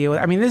know how to deal with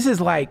it. I mean, this is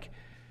like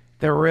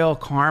the real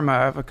karma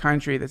of a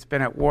country that's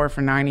been at war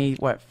for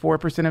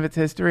 4% of its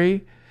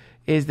history,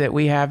 is that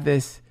we have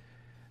this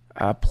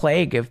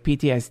plague of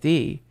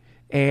PTSD.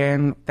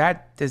 And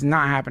that does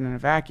not happen in a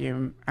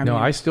vacuum.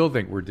 I still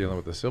think we're dealing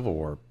with the Civil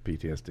War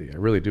PTSD. I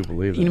really do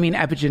believe that. You mean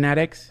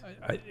epigenetics?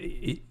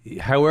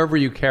 However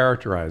you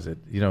characterize it,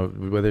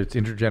 whether it's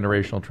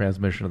intergenerational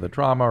transmission of the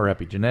trauma or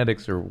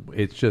epigenetics, or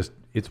it's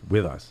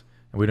with us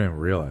and we don't even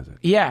realize it.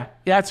 Yeah,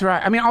 that's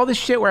right. I mean, all this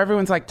shit where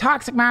everyone's like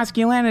toxic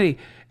masculinity.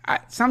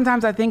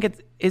 Sometimes I think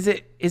is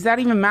that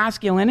even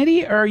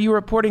masculinity, or are you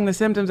reporting the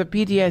symptoms of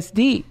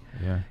PTSD?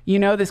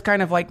 Yeah. This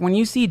kind of like when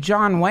you see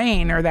John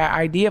Wayne, or that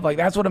idea of like,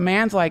 that's what a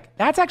man's like,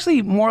 that's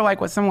actually more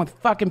like what someone with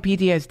fucking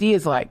PTSD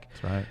is like.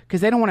 That's right.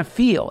 Because they don't want to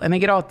feel, and they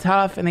get all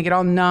tough, and they get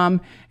all numb,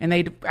 and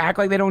they act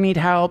like they don't need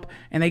help,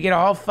 and they get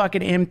all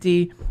fucking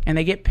empty, and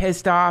they get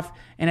pissed off,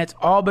 and it's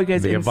all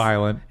because they get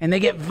violent. And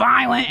they get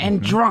violent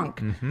and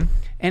drunk. Mm-hmm.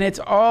 And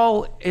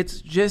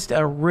it's just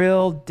a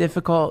real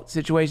difficult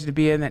situation to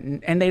be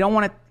in. And they don't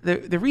want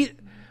to,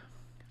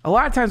 a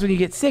lot of times when you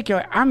get sick, you're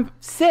like, I'm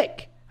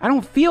sick. I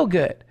don't feel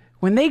good.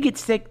 When they get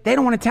sick, they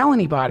don't want to tell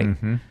anybody.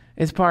 Mm-hmm.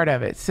 Is part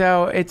of it.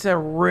 So it's a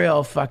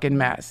real fucking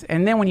mess.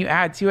 And then when you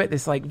add to it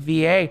this like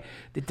VA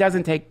that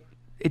doesn't take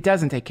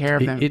care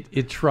of them.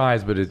 It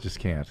tries, but it just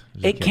can't.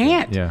 It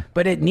can't. Yeah.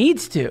 But it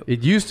needs to.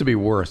 It used to be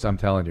worse, I'm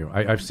telling you.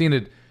 I've seen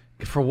it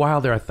for a while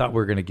there. I thought we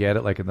were going to get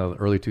it, like in the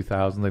early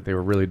 2000s, like they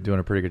were really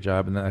doing a pretty good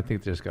job, and then I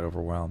think they just got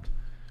overwhelmed.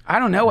 I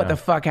don't know what the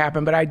fuck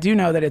happened, but I do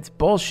know that it's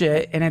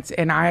bullshit,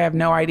 and I have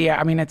no idea.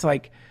 I mean, it's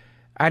like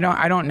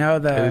I don't know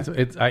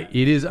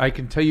it is. I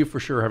can tell you for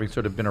sure, having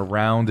sort of been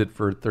around it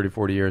for 30,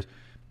 40 years,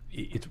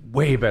 it's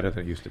way better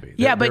than it used to be.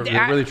 Yeah, they're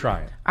really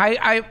trying.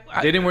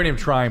 They weren't even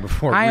trying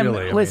before.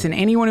 Listen,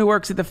 anyone who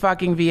works at the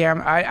fucking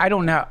VM, I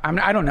don't know.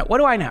 I don't know. What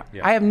do I know?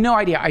 Yeah. I have no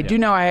idea. I do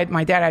know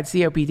my dad had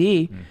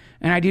COPD,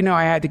 and I do know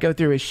I had to go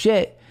through his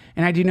shit,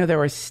 and I do know there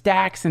were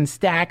stacks and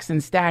stacks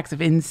and stacks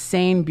of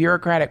insane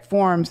bureaucratic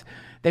forms.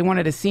 They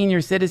wanted a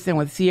senior citizen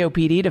with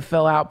COPD to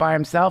fill out by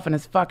himself in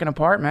his fucking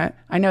apartment.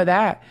 I know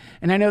that.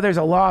 And I know there's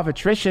a law of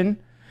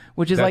attrition,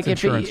 which is that's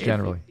insurance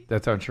generally.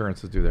 That's how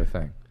insurances do their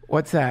thing.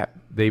 What's that?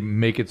 They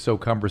make it so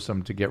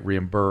cumbersome to get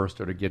reimbursed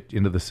or to get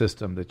into the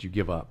system that you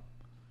give up.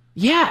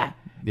 Yeah.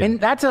 And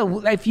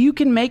if you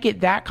can make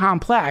it that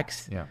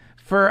complex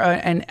for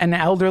an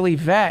elderly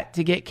vet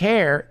to get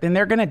care, then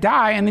they're going to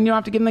die and then you don't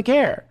have to give them the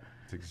care.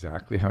 That's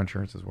exactly how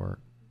insurances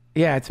work.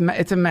 Yeah, it's a mess.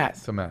 It's a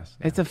mess.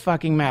 Yeah. It's a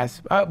fucking mess.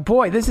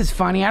 Boy, this is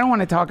funny. I don't want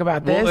to talk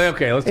about this. Well,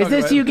 okay, let's talk about it.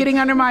 Is this you getting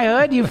under my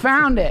hood? You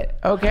found it,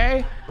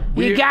 okay?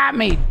 You got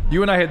me.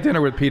 You and I had dinner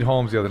with Pete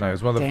Holmes the other night. It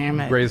was one of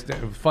the greatest,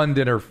 fun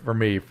dinner for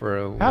me for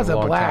a long time.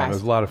 It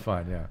was a lot of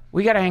fun, yeah.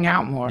 We got to hang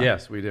out more.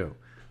 Yes, we do.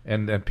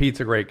 And Pete's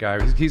a great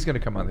guy. He's going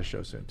to come on the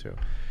show soon, too.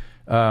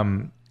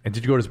 And did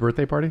you go to his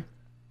birthday party?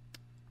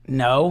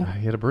 No.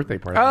 He had a birthday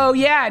party. Oh,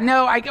 yeah.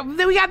 No,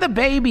 we got the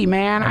baby,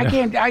 man.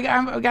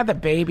 I got the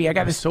baby.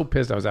 I was so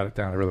pissed I was out of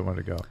town. I really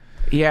wanted to go.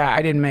 Yeah,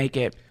 I didn't make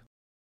it.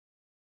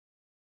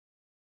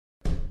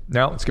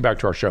 Now, let's get back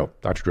to our show,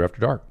 Dr. Drew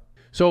After Dark.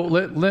 So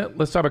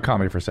let's talk about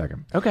comedy for a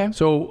second. Okay.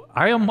 So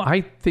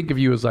I think of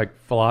you as like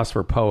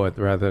philosopher poet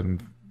rather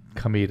than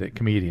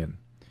comedian.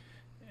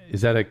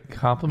 Is that a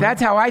compliment?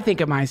 That's how I think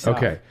of myself.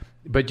 Okay.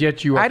 But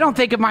yet you are... I don't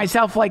think of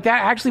myself like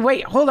that. Actually,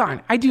 wait, hold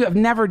on. I think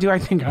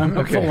I'm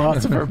a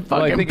philosopher fucking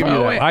well, I think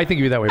poet. I think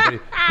of you that way,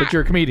 but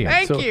you're a comedian.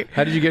 Thank you.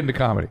 How did you get into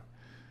comedy?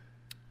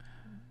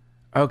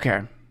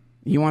 Okay.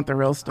 You want the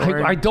real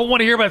story? I don't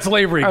want to hear about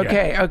slavery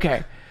again.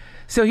 Okay.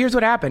 So here's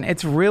what happened.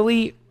 It's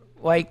really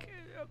like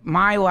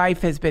my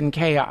life has been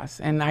chaos,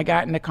 and I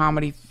got into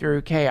comedy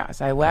through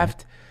chaos. I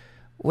left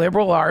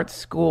liberal arts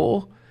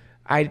school.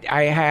 I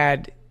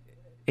had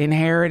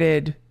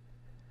inherited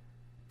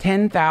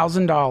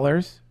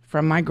 $10,000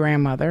 from my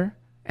grandmother,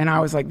 and I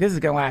was like, this is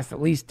going to last at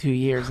least 2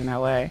 years in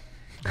LA.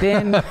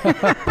 Then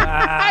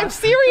I'm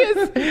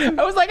serious.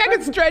 I was like, I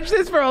could stretch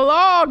this for a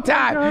long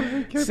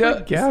time.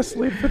 So gas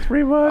leave for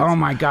 3 months. Oh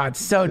my God,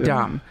 so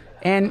dumb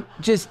and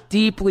just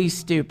deeply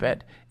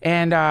stupid.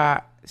 And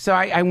so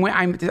I went.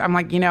 I'm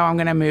like, I'm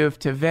going to move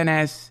to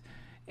Venice,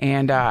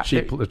 and a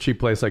cheap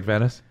place like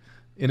Venice,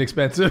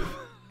 inexpensive.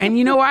 And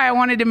you know why I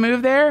wanted to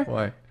move there?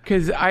 Why?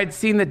 Because I'd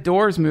seen the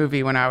Doors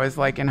movie when I was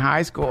like in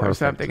high school or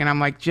something, and I'm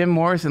like, Jim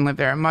Morrison lived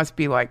there. It must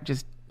be like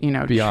just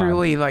Beyond.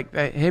 Truly like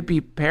the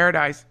hippie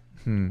paradise.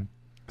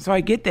 So I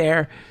get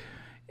there,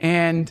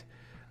 and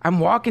I'm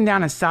walking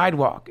down a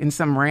sidewalk in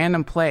some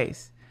random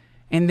place,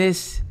 and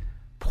this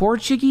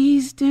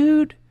Portuguese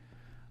dude.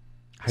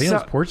 How do you know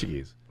it's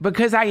Portuguese?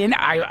 Because I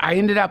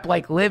ended up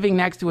like living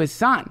next to his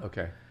son.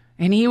 Okay.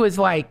 And he was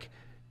like,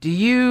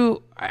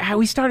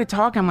 we started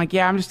talking. I'm like,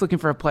 yeah, I'm just looking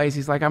for a place.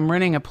 He's like, I'm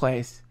renting a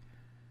place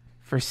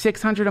for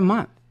 $600 a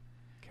month.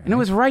 Okay. And it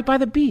was right by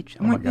the beach.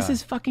 I'm like, this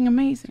is fucking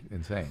amazing.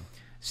 Insane.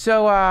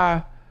 So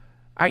I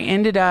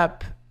ended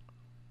up,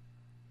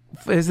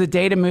 it was the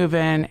day to move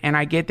in, and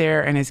I get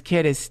there, and his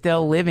kid is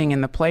still living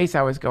in the place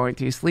I was going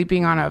to,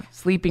 sleeping on a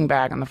sleeping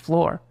bag on the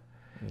floor.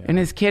 Yeah. And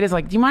his kid is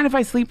like, do you mind if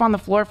I sleep on the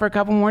floor for a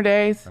couple more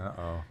days?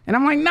 Uh-oh. And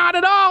I'm like, not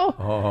at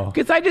all.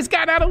 Because I just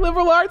got out of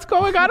liberal arts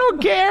going, I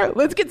don't care.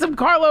 Let's get some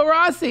Carlo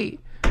Rossi.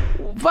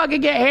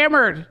 Fucking get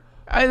hammered.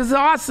 It's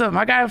awesome.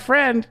 I got a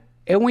friend.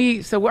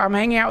 And so I'm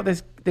hanging out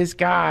with this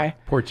guy.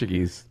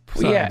 Portuguese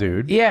son,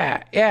 dude.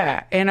 Yeah.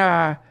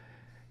 And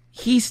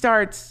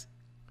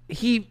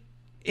he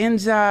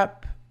ends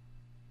up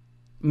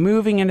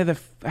moving into the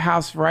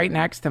house right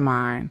next to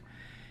mine.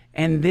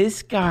 And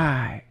this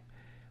guy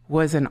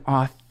was an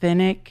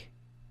authentic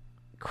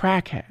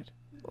crackhead.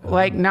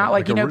 Not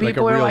like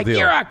people are like,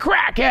 you're a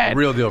crackhead.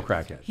 Real deal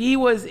crackhead. He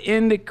was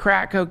into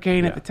crack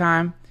cocaine at the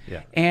time.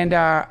 Yeah. And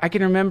I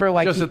can remember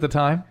Just at the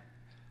time?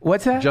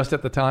 What's that? Just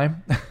at the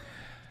time?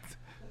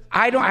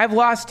 I've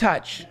lost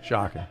touch.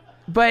 Shocking.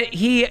 But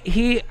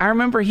I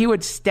remember he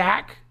would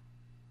stack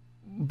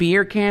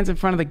beer cans in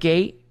front of the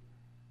gate,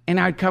 and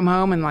I'd come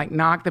home and like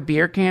knock the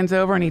beer cans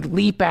over, and he'd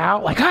leap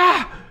out like,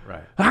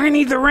 right. I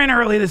need the rent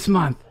early this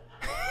month.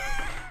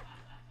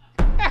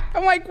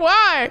 I'm like,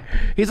 why?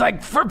 He's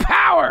like, for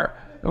power.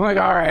 I'm like,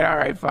 all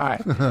right,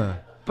 fine.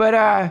 But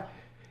I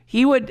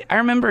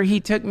remember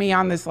he took me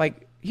on this,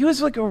 like, he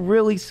was like a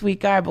really sweet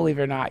guy, believe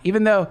it or not.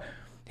 Even though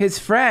his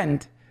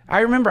friend,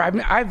 I remember,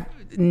 I've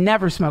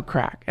never smoked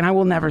crack, and I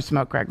will never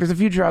smoke crack. There's a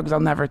few drugs I'll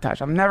never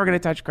touch. I'm never going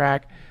to touch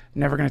crack,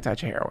 never going to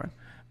touch heroin.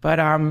 But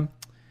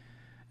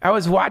I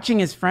was watching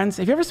his friends.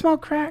 Have you ever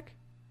smoked crack?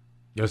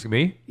 You asking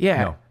me?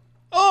 Yeah. No.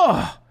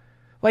 Oh,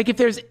 like if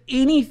there's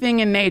anything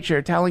in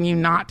nature telling you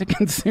not to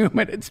consume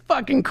it, it's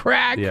fucking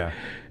crack. Yeah.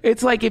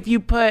 It's like if you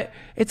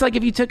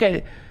took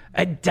a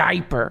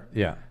diaper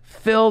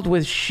filled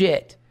with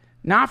shit,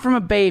 not from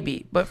a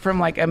baby, but from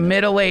like a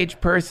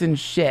middle-aged person's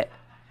shit,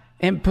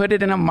 and put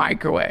it in a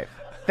microwave.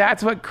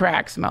 That's what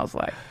crack smells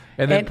like.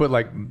 And then put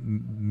like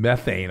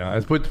methane on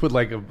it. Put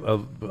like a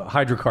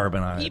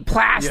hydrocarbon on it.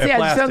 Plastic.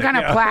 Yeah, some kind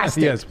of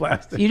plastic. Yes,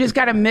 plastic. You just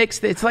got to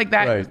mix. It's like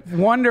that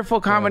wonderful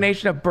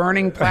combination of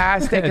burning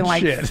plastic and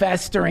like shit.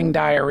 Festering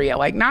diarrhea.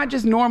 Like not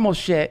just normal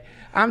shit.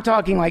 I'm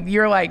talking like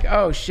you're like,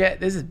 oh shit,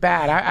 this is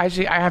bad. I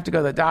have to go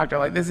to the doctor.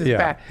 Like this is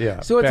bad.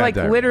 Yeah, so it's like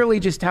diarrhea. Literally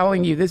just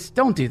telling you this.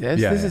 Don't do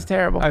this. This is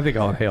terrible. I think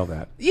I'll inhale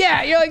that.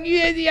 Yeah, you're like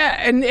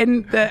yeah.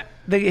 And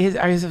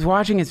I was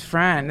watching his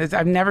friend.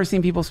 I've never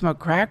seen people smoke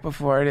crack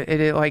before.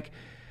 It like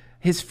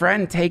his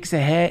friend takes a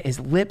hit. His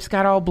lips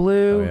got all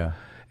blue,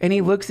 and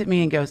he looks at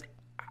me and goes,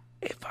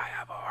 "If I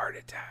have a heart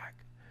attack,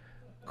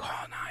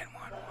 call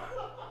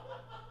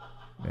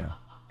 911." Yeah.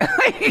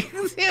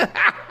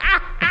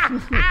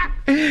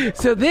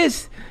 So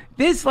this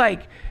was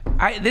like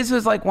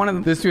one of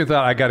the. This you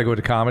thought I got to go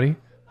to comedy.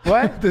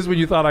 What? This is when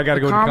you thought I got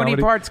to go to comedy?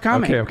 Comedy part's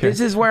coming. Okay.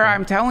 This is where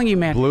I'm telling you,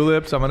 man. Blue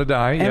lips, I'm going to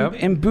die.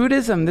 In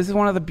Buddhism, this is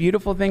one of the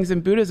beautiful things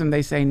in Buddhism.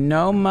 They say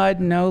no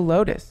mud, no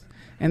lotus.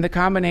 And the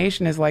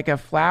combination is like a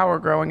flower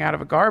growing out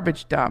of a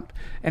garbage dump.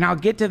 And I'll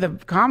get to the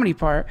comedy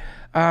part.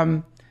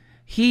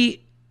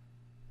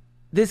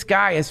 This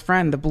guy, his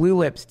friend, the blue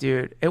lips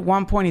dude, at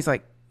one point he's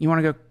like,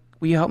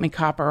 will you help me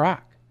cop a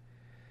rock?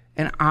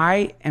 And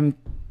I am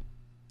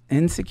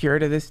insecure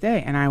to this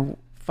day. And I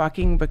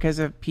fucking, because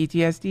of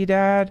PTSD,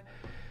 Dad,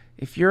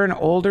 if you're an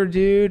older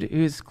dude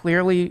who's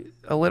clearly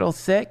a little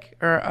sick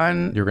or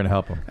you're going to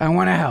help him. I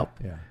want to help.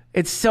 Yeah.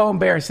 It's so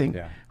embarrassing.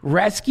 Yeah.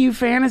 Rescue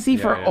fantasy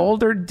for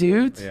older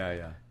dudes.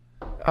 Yeah.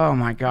 Oh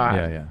my God.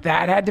 Yeah.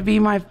 That had to be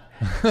my.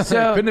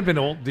 So couldn't have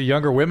been the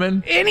younger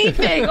women.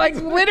 Anything like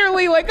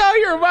literally like, oh,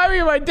 you remind me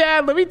of my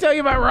dad. Let me tell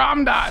you about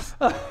Ram Dass.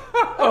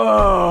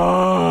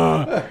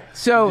 Oh.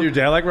 So did your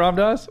dad like Ram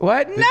Dass?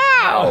 What? No.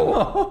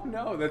 Oh,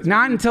 no. That's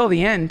not weird. Until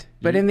the end.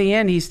 But in the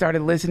end, he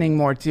started listening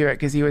more to it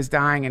because he was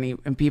dying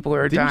and people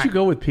were dying. Didn't you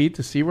go with Pete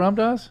to see Ram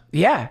Dass?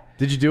 Yeah.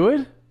 Did you do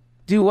it?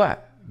 Do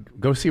what?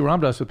 Go see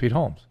Ram Dass with Pete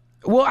Holmes.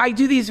 Well, I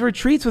do these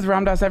retreats with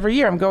Ram Dass every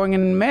year. I'm going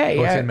in May.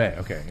 Oh, it's in May.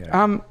 Okay.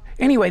 Yeah.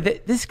 Anyway,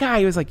 this guy,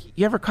 he was like,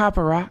 you ever cop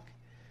a rock?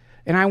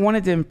 And I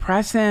wanted to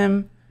impress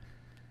him.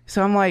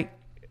 So I'm like,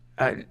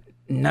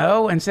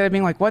 no. Instead of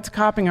being like, what's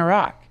copping a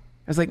rock?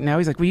 I was like, no.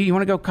 He's like, well, you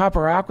want to go cop a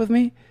rock with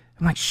me?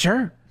 I'm like,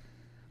 sure.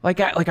 I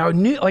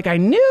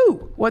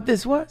knew what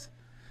this was.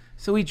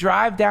 So we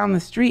drive down the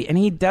street and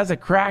he does a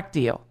crack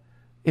deal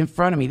in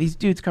front of me. These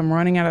dudes come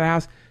running out of the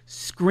house,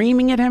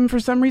 screaming at him for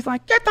some reason,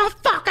 like, get the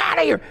fuck out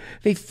of here.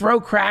 They throw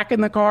crack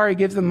in the car. He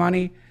gives them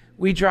money.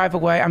 We drive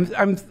away.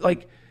 I'm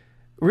like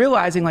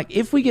realizing like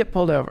if we get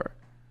pulled over,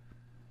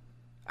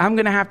 I'm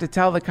going to have to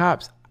tell the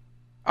cops,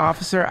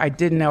 officer, I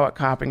didn't know what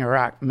copping a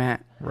rock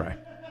meant. Right.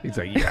 He's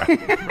like, yeah.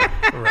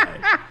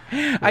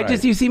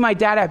 Right. You see my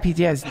dad had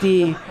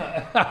PTSD.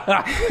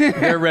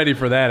 They're ready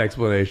for that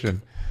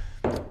explanation.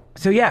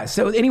 So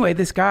anyway,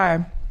 this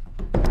guy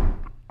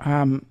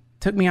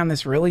took me on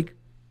this really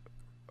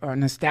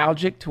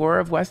nostalgic tour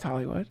of West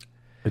Hollywood.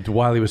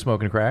 While he was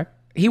smoking crack?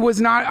 He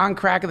was not on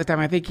crack at the time.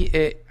 I think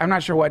I'm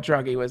not sure what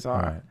drug he was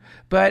on. Right.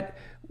 But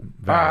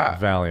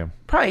Valium.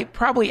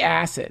 Probably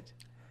acid.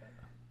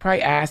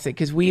 Probably acid,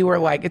 because we were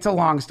like, it's a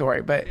long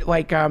story, but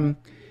like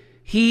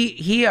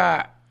he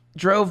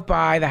drove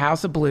by the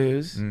House of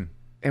Blues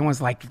and was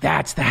like,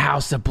 that's the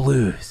House of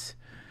Blues.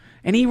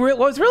 And what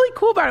was really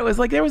cool about it was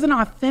like there was an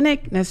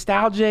authentic,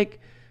 nostalgic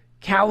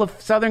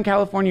Southern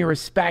California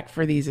respect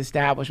for these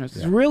establishments.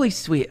 It's really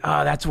sweet.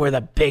 Oh, that's where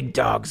the big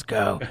dogs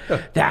go.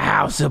 The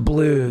House of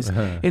Blues.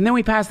 And then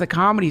we passed the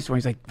Comedy Store.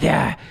 He's like,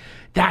 yeah,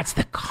 that's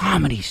the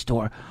Comedy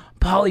Store.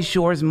 Pauly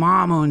Shore's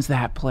mom owns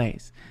that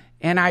place.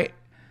 And I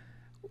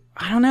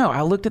don't know.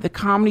 I looked at the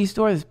Comedy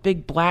Store, this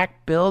big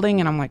black building,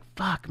 and I'm like,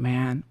 fuck,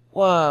 man.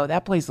 Whoa,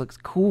 that place looks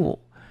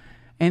cool.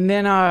 And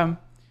then I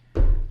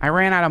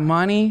ran out of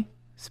money,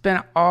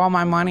 spent all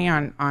my money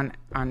on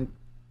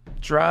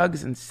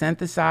drugs and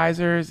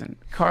synthesizers and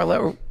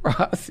Carlo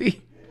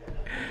Rossi.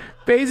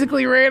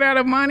 Basically ran out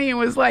of money and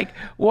was like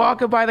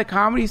walking by the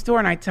Comedy Store,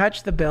 and I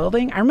touched the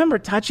building. I remember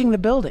touching the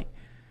building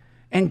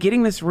and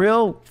getting this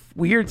real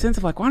weird sense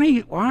of like,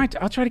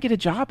 I'll try to get a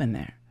job in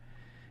there.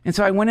 And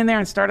so I went in there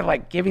and started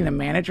like giving the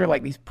manager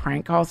like these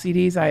prank call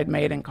CDs I had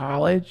made in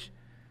college,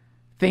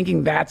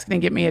 thinking that's going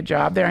to get me a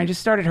job there. I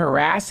just started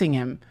harassing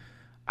him.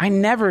 I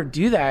never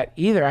do that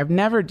either. I've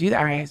never do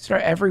that.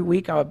 Every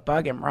week I would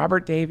bug him,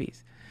 Robert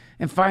Davies.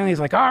 And finally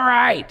he's like, all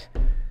right.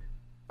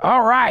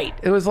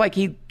 It was like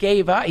he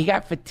gave up. He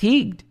got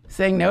fatigued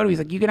saying no to me. He's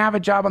like, you can have a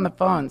job on the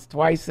phones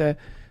twice a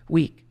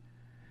week.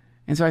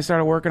 And so I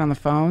started working on the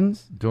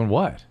phones. Doing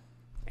what?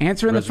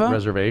 Answering the phone.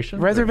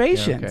 Reservations?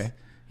 Reservations. Yeah, okay.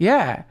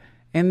 Yeah.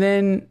 And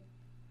then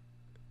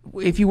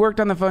if you worked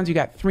on the phones, you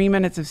got 3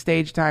 minutes of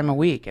stage time a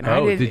week. And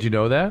did you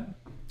know that?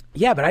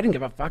 Yeah, but I didn't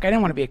give a fuck. I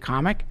didn't want to be a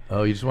comic.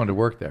 Oh, you just wanted to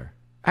work there.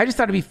 I just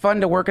thought it'd be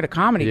fun to work at a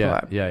comedy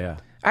club. Yeah.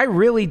 I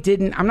really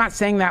didn't. I'm not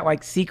saying that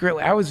like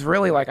secretly. I was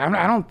really like, I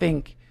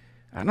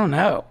don't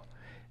know.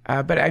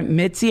 But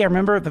Mitzi, I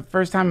remember the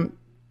first time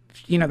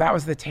that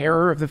was the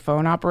terror of the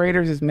phone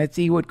operators, is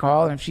Mitzi would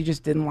call, and if she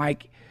just didn't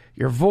like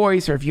your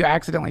voice, or if you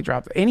accidentally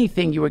dropped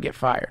anything, you would get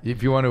fired.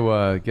 If you want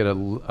to get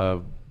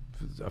a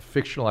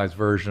fictionalized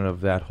version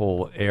of that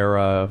whole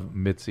era,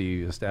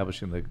 Mitzi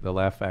establishing the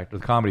Laugh Factor,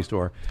 the Comedy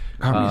Store.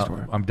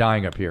 I'm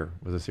Dying Up Here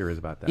was a series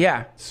about that.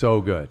 Yeah. So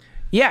good.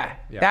 Yeah.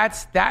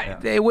 That's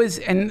that. Yeah. It was,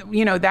 and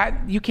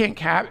that you can't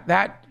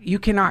you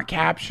cannot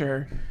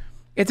capture.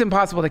 It's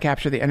impossible to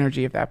capture the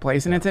energy of that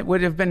place. And it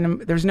would have been,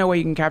 there's no way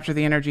you can capture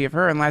the energy of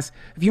her unless,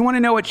 if you want to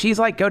know what she's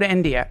like, go to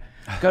India.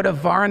 Go to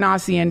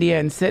Varanasi, India,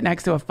 and sit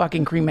next to a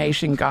fucking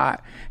cremation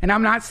god. And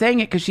I'm not saying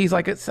it because she's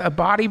like it's a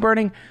body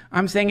burning.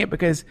 I'm saying it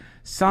because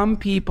some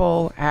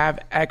people have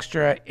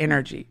extra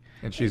energy.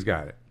 And she's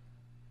got it.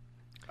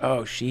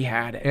 Oh, she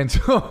had it. And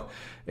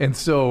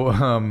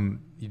so,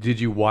 did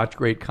you watch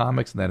great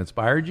comics and that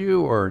inspired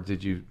you, or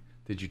did you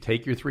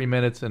take your 3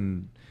 minutes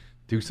and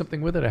do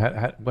something with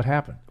it? What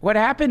happened? What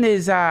happened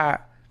is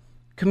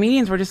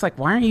comedians were just like,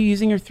 why aren't you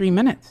using your 3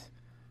 minutes?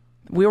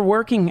 We were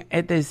working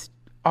at this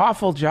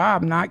awful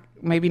job,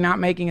 maybe not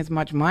making as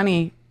much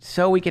money,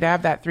 so we could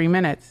have that 3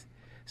 minutes.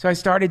 So I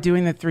started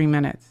doing the 3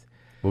 minutes.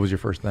 What was your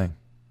first thing?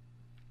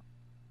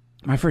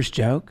 My first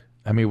joke?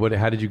 I mean,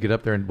 how did you get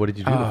up there and what did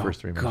you do the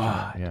first 3 minutes?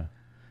 God. Yeah.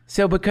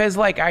 So because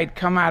I'd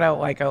come out of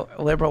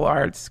a liberal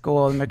arts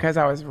school, and because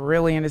I was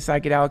really into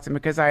psychedelics, and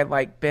because I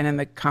had been in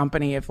the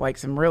company of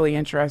some really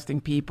interesting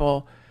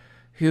people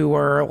who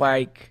were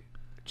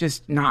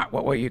just not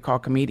what you call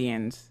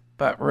comedians,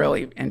 but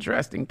really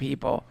interesting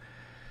people.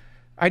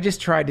 I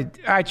tried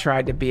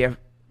to be a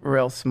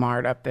real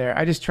smart up there.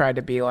 I just tried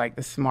to be the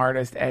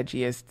smartest,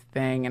 edgiest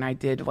thing. And I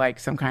did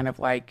some kind of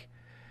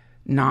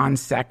non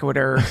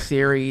sequitur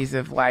series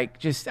of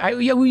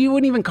you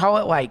wouldn't even call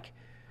it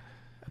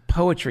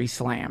poetry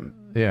slam.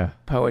 Yeah.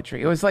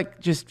 Poetry. It was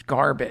just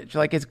garbage.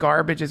 As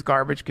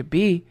garbage could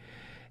be.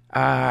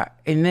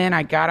 And then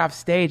I got off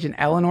stage, and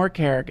Eleanor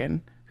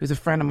Kerrigan, who's a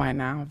friend of mine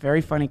now, a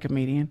very funny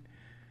comedian,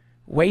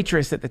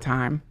 waitress at the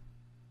time,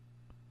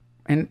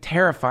 and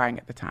terrifying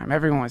at the time.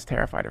 Everyone was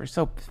terrified of her.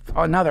 So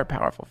another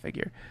powerful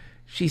figure.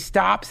 She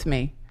stops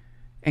me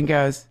and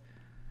goes,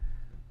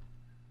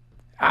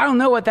 I don't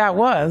know what that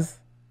was,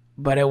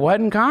 but it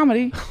wasn't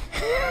comedy.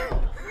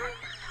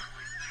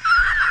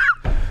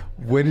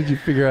 When did you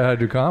figure out how to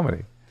do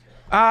comedy?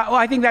 Well,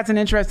 I think that's an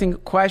interesting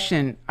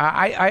question.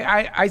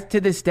 I to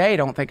this day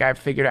don't think I've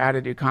figured out how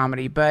to do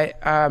comedy, but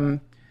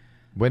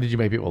when did you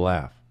make people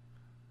laugh?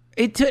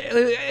 It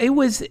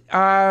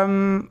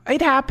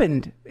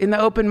happened in the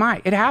open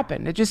mic. It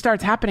happened. It just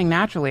starts happening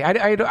naturally.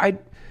 I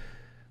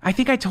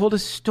think I told a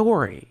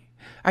story.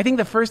 I think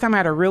the first time I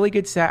had a really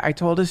good set, I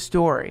told a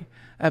story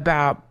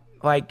about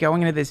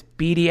going into this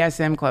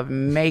BDSM club,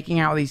 making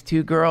out with these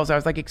two girls. I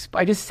was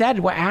I just said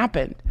what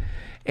happened,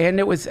 and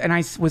I was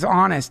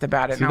honest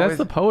about it. See, that's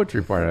the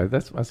poetry part.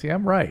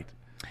 I'm right.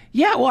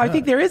 Yeah, well, I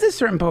think there is a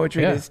certain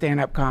poetry to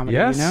stand-up comedy.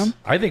 Yes,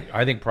 I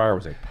think Pryor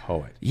was a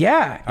poet.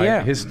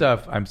 Yeah. His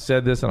stuff. I've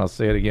said this, and I'll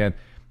say it again.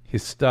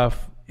 His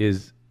stuff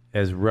is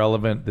as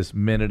relevant this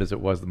minute as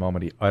it was the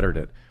moment he uttered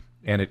it,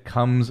 and it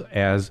comes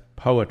as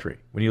poetry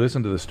when you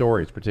listen to the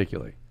stories,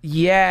 particularly.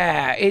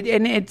 Yeah,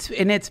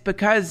 it's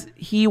because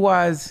he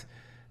was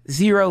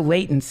zero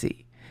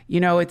latency.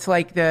 It's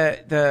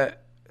the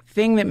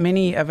thing that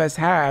many of us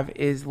have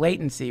is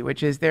latency,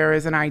 which is there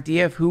is an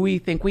idea of who we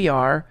think we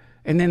are.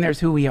 And then there's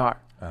who we are.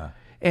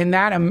 And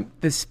that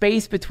the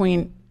space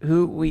between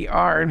who we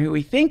are and who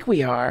we think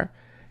we are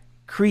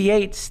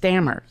creates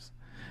stammers.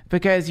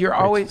 Because you're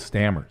always...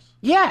 Stammers.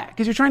 Yeah,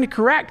 because you're trying to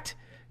correct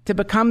to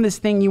become this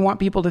thing you want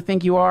people to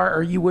think you are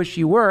or you wish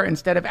you were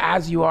instead of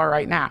as you are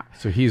right now.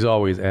 So he's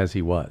always as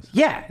he was.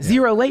 Yeah,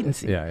 zero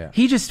latency. Yeah.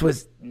 He just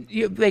was...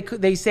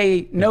 They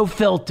say no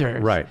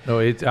filters. Right. No,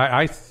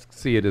 I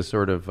see it as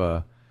sort of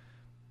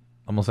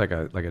almost like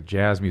a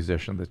jazz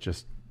musician that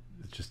just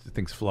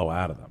things flow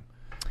out of them.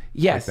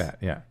 Yes. Like that.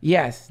 Yeah.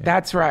 Yes,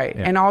 that's right.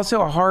 Yeah. And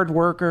also a hard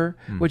worker,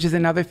 which is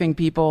another thing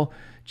people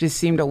just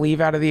seem to leave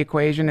out of the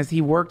equation, is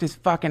he worked his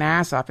fucking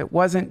ass off. It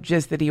wasn't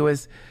just that he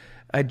was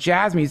a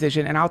jazz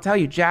musician. And I'll tell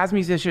you, jazz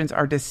musicians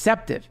are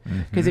deceptive.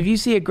 Because if you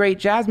see a great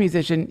jazz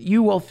musician,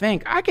 you will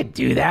think, I could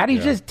do that.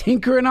 He's just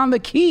tinkering on the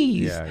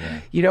keys.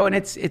 Yeah. And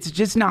it's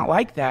just not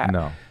like that.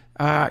 No.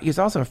 He was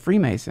also a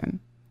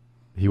Freemason.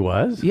 He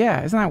was?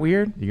 Yeah, isn't that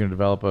weird? You going to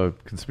develop a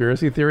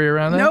conspiracy theory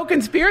around that? No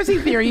conspiracy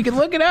theory. You can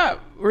look it up.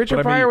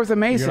 Richard Pryor was a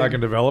Mason. You're not going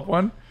to develop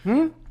one?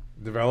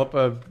 Develop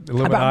a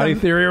Illuminati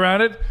theory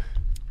around it?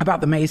 About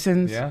the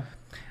Masons? Yeah.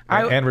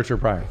 And Richard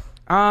Pryor.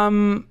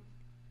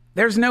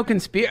 There's no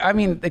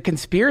the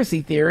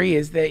conspiracy theory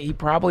is that he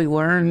probably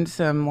learned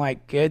some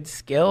good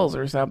skills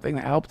or something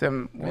that helped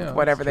him with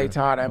whatever they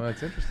taught him. Well,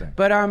 that's interesting.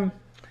 But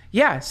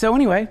yeah, so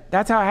anyway,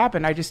 that's how it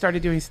happened. I just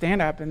started doing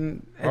stand-up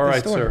and all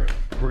right, sir.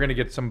 We're going to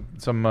get some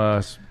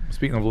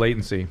speaking of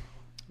latency,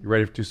 you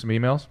ready to do some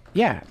emails?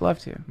 Yeah, I'd love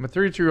to. I'm a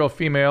 32-year-old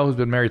female who's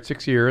been married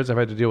 6 years. I've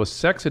had to deal with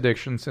sex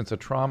addiction since a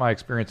trauma I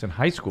experienced in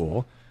high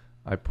school.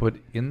 I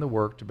put in the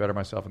work to better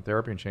myself in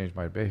therapy and change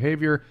my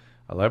behavior.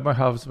 I love my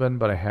husband,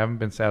 but I haven't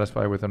been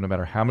satisfied with him no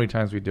matter how many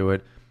times we do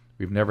it.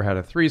 We've never had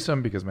a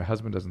threesome because my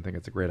husband doesn't think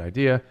it's a great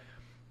idea.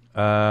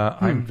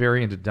 I'm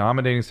very into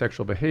dominating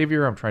sexual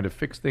behavior. I'm trying to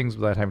fix things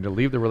without having to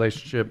leave the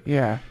relationship.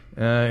 Yeah.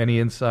 Any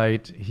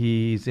insight?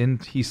 He's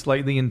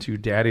slightly into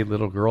daddy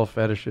little girl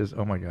fetishes.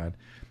 Oh my God.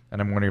 And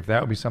I'm wondering if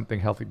that would be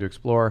something healthy to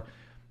explore.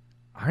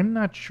 I'm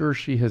not sure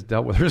she has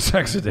dealt with her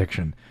sex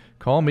addiction.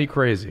 Call me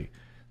crazy.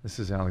 This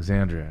is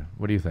Alexandria.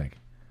 What do you think?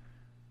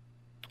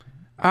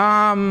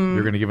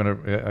 You're going to give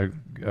it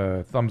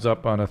a thumbs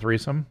up on a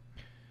threesome?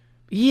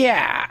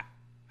 Yeah.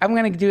 I'm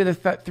going to do the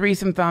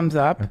threesome thumbs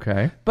up.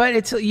 Okay. But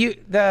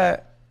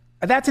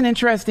that's an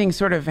interesting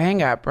sort of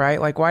hang up, right?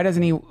 Like, why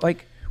doesn't he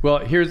like... Well,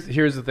 here's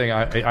the thing.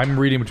 I'm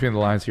reading between the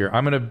lines here.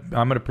 I'm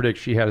gonna predict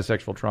she had a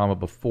sexual trauma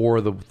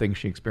before the thing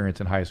she experienced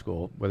in high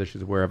school, whether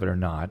she's aware of it or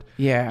not.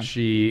 Yeah.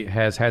 She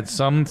has had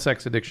some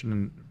sex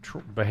addiction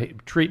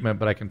treatment,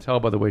 but I can tell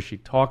by the way she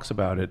talks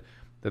about it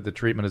that the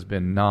treatment has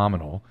been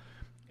nominal.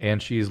 And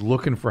she's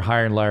looking for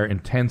higher and higher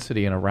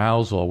intensity and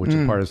arousal, which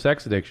is part of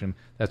sex addiction.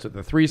 That's what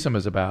the threesome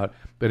is about.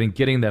 But in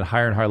getting that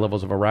higher and higher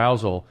levels of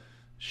arousal,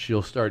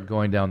 she'll start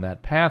going down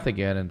that path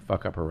again and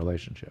fuck up her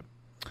relationship.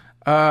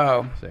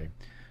 Oh. See.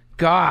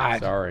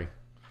 God. Sorry.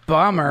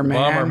 Bummer, man.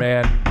 Bummer,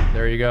 man.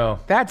 There you go.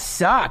 That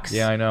sucks.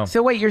 Yeah, I know.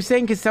 So wait, you're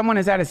saying because someone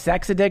has had a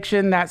sex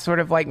addiction, that sort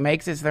of like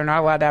makes it so they're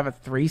not allowed to have a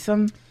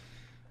threesome?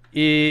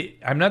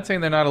 I'm not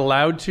saying they're not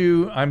allowed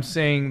to. I'm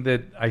saying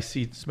that I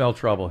smell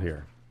trouble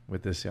here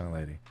with this young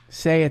lady.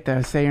 Say it,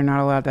 though. Say you're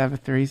not allowed to have a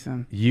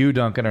threesome. You,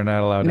 Duncan, are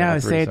not allowed to have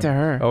a threesome. No, say it to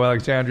her. Oh,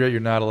 Alexandria,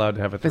 you're not allowed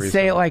to have a threesome. But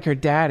say it like her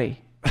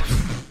daddy.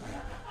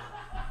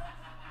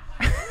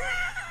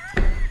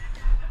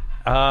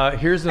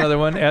 Here's another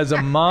one. As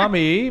a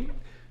mommy,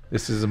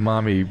 this is a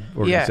mommy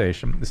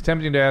organization. Yeah. It's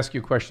tempting to ask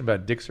you a question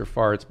about dicks or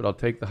farts, but I'll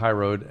take the high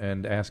road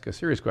and ask a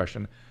serious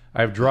question.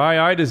 I have dry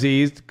eye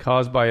disease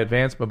caused by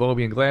advanced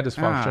meibomian gland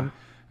dysfunction.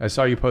 I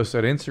saw you post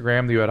on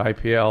Instagram that you had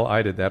IPL.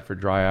 I did that for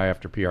dry eye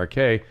after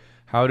PRK.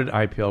 How did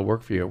IPL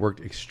work for you? It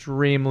worked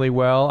extremely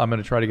well. I'm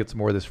going to try to get some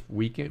more this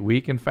week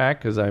in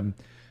fact, because I'm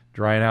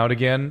drying out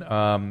again.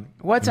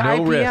 What's no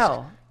IPL?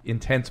 Risk.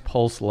 Intense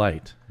pulse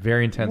light.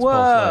 Very intense Whoa.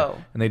 pulse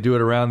light. And they do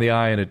it around the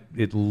eye, and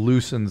it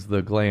loosens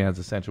the glands,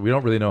 essentially. We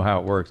don't really know how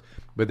it works,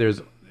 but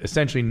there's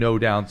essentially no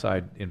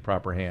downside in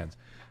proper hands.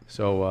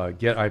 So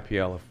get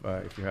IPL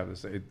if you have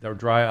this. Our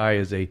dry eye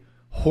is a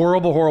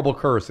horrible, horrible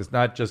curse. It's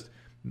not just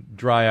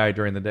dry eye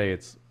during the day.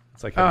 It's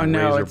like having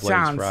razor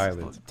blades for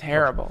eyelids.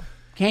 Terrible.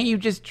 Can't you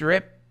just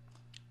drip?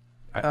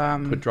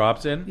 Put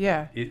drops in?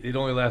 Yeah. It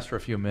only lasts for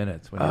a few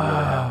minutes when you really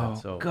have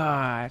it. So,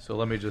 God. So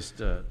let me just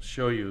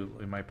show you.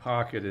 In my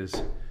pocket is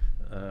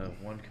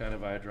one kind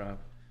of eye drop,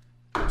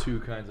 two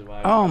kinds of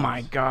eye drops. Oh,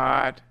 my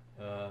God.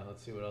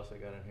 Let's see what else I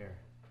got in here.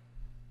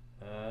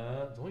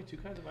 There's only two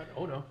kinds of eye drops.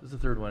 Oh, no. There's a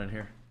third one in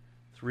here.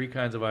 3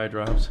 kinds of eye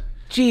drops.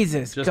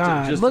 Jesus,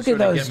 God. Look at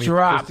those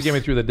drops. Just to get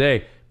me through the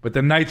day. But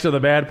the nights are the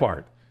bad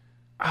part.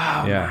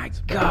 Oh, yeah, my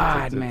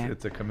God, man.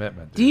 It's a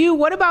commitment.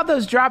 What about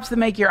those drops that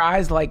make your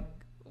eyes like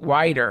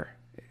whiter?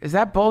 Is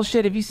that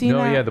bullshit? Have you seen that?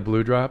 No, yeah, the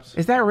blue drops.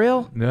 Is that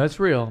real? No, it's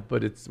real,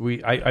 but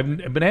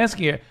I've been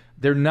asking it.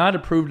 They're not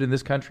approved in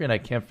this country, and I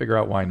can't figure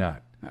out why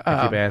not.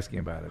 I keep asking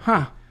about it.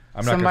 Huh.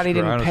 Somebody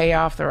didn't pay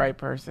off the right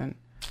person.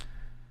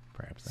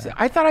 Perhaps not.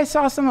 I thought I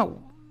saw some at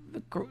the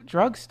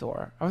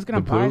drugsther. I was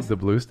going to buy the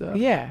blue stuff?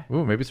 Yeah.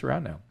 Ooh, maybe it's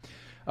around now.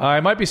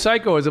 I might be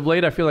psycho. As of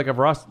late, I feel like I've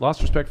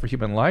lost respect for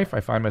human life. I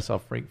find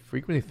myself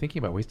frequently thinking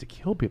about ways to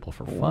kill people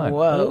for fun.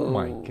 Whoa. Oh,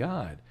 my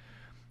God.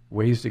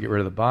 Ways to get rid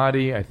of the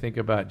body. I think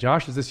about...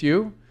 Josh, is this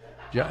you?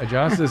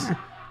 Josh, is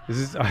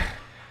this...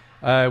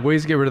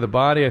 ways to get rid of the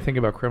body. I think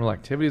about criminal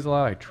activities a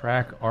lot. I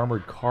track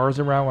armored cars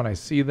around when I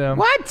see them.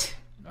 What?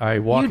 I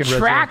walk in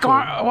track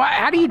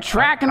how do you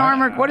track an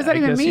armored... What does that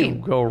even mean?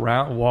 You go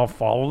around while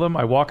follow them.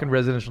 I walk in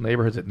residential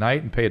neighborhoods at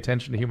night and pay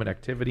attention to human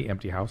activity,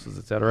 empty houses,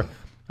 etc.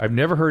 I've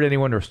never hurt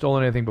anyone or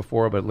stolen anything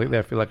before, but lately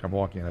I feel like I'm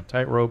walking on a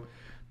tightrope,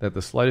 that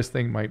the slightest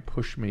thing might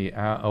push me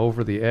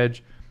over the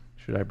edge.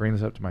 Should I bring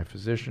this up to my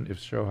physician?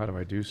 If so, how do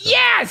I do so?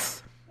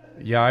 Yes!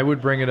 Yeah, I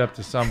would bring it up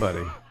to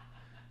somebody.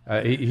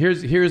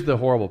 Here's the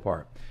horrible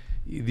part.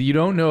 You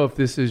don't know if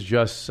this is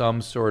just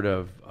some sort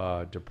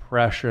of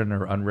depression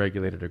or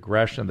unregulated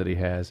aggression that he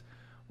has,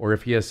 or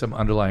if he has some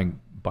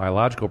underlying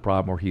biological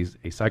problem or he's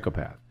a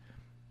psychopath,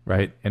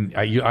 right? And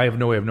I have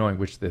no way of knowing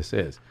which this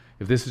is.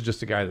 If this is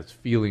just a guy that's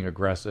feeling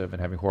aggressive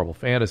and having horrible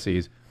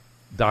fantasies,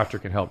 doctor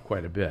can help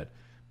quite a bit.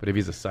 But if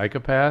he's a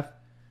psychopath,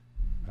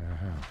 I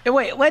don't know.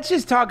 Wait, let's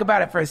just talk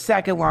about it for a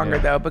second longer,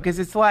 though, because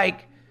it's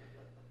like,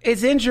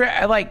 it's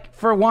interesting. Like,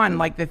 for one,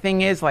 like, the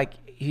thing is, like,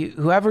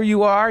 whoever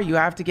you are, you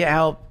have to get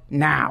help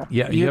now.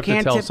 Yeah, you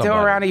can't tiptoe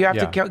around it. You have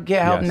to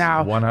get help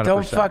now. 100%.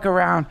 Don't fuck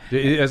around.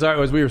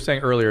 As we were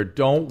saying earlier,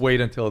 don't wait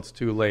until it's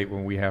too late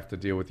when we have to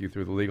deal with you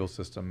through the legal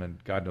system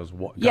and God knows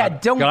what.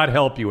 God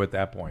help you at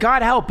that point.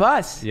 God help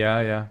us.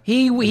 Yeah.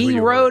 He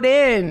wrote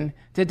in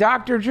to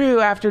Dr. Drew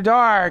After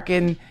Dark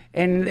and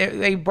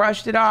they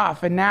brushed it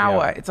off, and now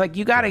what? It's like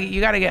you gotta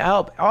get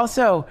help.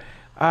 Also,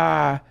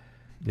 to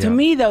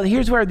me though,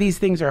 here's where these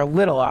things are a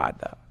little odd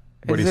though.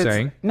 What are you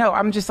saying? No,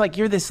 I'm just like,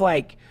 you're this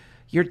like,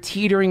 you're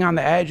teetering on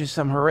the edge of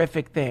some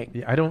horrific thing.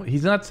 Yeah,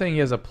 he's not saying he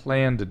has a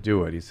plan to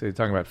do it. He's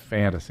talking about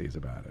fantasies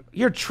about it.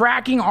 You're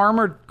tracking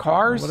armored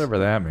cars? Whatever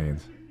that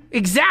means.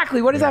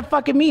 Exactly. What does that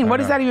fucking mean? What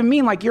does that even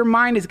mean? Like, your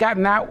mind has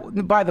gotten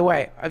that. By the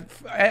way,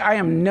 I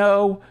am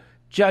no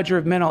judger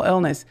of mental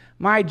illness.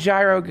 My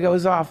gyro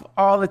goes off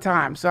all the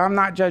time, so I'm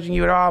not judging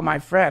you at all, my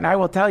friend. I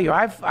will tell you,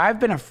 I've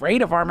been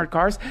afraid of armored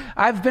cars.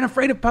 I've been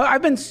afraid of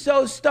I've been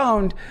so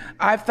stoned,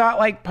 I've thought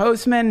like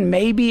postmen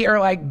maybe are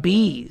like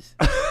bees.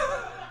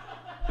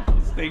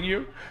 Sting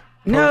you?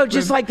 No,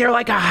 just like they're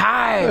like a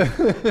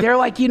hive. They're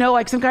like,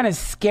 like some kind of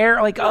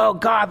scare. Like, oh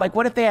God, like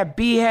what if they have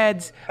bee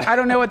heads? I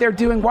don't know what they're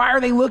doing. Why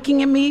are they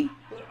looking at me?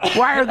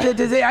 Why are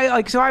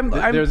they? So I'm.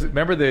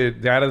 Remember the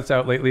data that's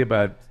out lately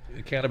about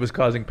cannabis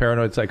causing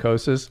paranoid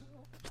psychosis?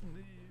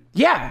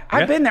 Yeah,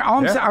 I've been there.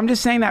 I'm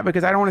just saying that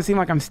because I don't want to seem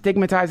like I'm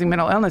stigmatizing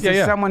mental illness.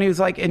 As someone who's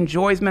like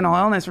enjoys mental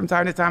illness from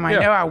time to time, I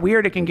know how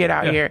weird it can get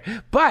out here.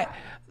 But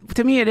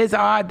to me, it is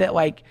odd that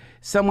like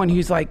someone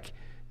who's like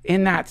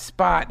in that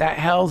spot, that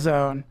hell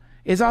zone,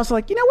 is also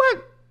like, you know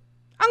what?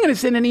 I'm going to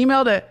send an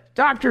email to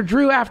Dr.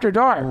 Drew After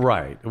Dark.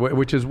 Right,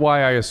 which is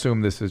why I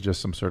assume this is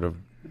just some sort of,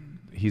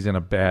 he's in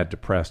a bad,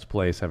 depressed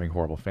place having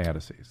horrible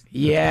fantasies.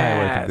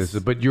 Yeah.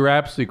 But you're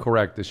absolutely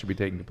correct. This should be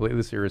taken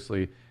completely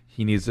seriously.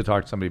 He needs to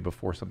talk to somebody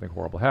before something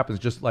horrible happens,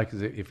 just like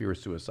if you were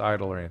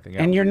suicidal or anything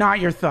else. And you're not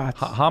your thoughts.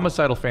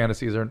 Homicidal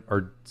fantasies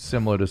are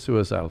similar to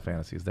suicidal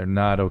fantasies. They're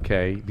not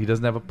okay. He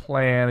doesn't have a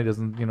plan. He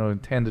doesn't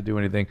intend to do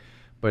anything.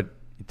 But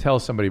tell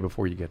somebody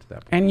before you get to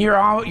that point. And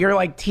you're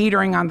like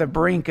teetering on the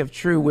brink of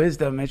true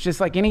wisdom. It's just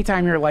like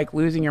anytime you're like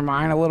losing your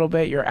mind a little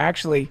bit, you're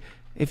actually,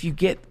 if you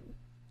get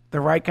the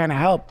right kind of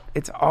help,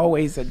 it's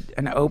always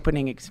an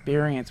opening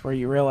experience where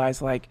you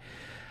realize like,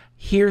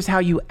 here's how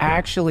you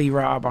actually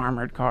rob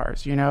armored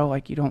cars.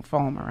 Like you don't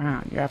follow them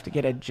around. You have to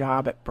get a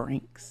job at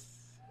Brinks.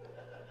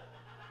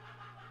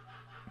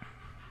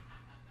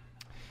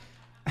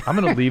 I'm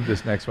going to leave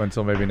this next one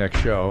until maybe next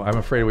show. I'm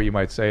afraid of what you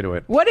might say to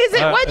it. What is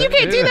it? What? You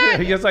can't do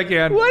that? Yes, I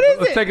can. What is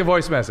Let's take a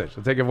voice message.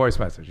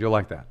 You'll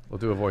like that. We'll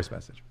do a voice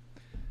message.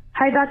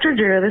 Hi, Dr.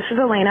 Drew. This is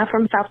Elena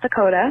from South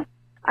Dakota.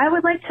 I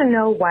would like to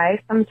know why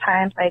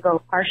sometimes I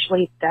go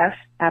partially deaf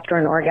after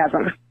an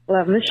orgasm.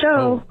 Love the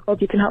show.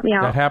 Hope you can help me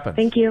out. That happens.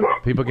 Thank you.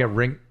 People get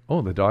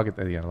the dog at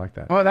the end. I like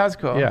that. Oh, that was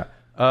cool. Yeah.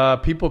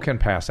 People can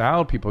pass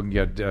out. People can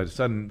get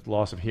sudden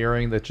loss of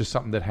hearing. That's just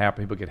something that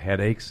happens. People get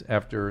headaches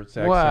after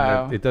sex.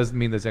 Wow. And it doesn't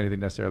mean there's anything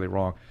necessarily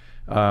wrong.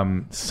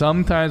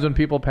 Sometimes when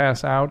people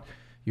pass out,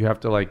 you have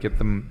to like get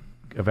them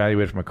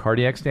evaluated from a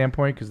cardiac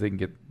standpoint because they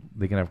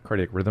can have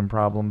cardiac rhythm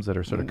problems that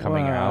are sort of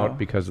coming out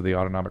because of the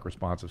autonomic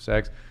response of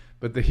sex.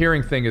 But the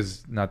hearing thing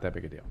is not that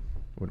big a deal.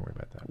 Wouldn't worry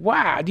about that.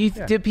 Wow.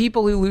 Do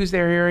people who lose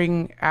their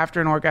hearing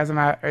after an orgasm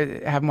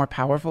have more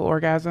powerful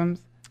orgasms?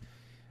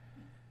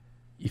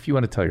 If you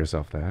want to tell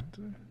yourself that.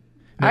 No,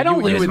 I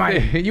don't lose my...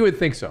 You would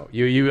think so.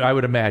 I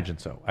would imagine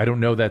so. I don't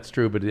know that's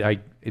true, but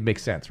it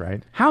makes sense,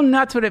 right? How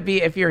nuts would it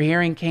be if your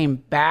hearing came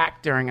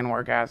back during an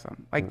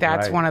orgasm? Like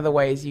that's one of the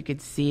ways you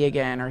could see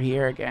again or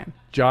hear again.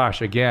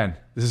 Josh, again,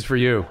 this is for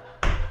you.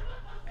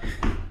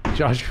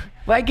 Josh...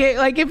 Like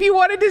if you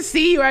wanted to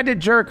see, you had to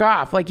jerk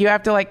off. Like you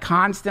have to like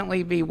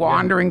constantly be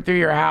wandering through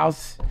your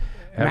house,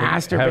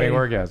 masturbating. Having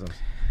orgasms.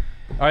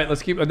 All right,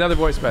 let's keep another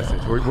voice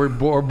message.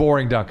 We're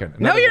boring Duncan.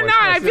 No, you're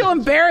not. Message. I feel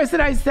embarrassed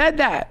that I said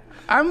that.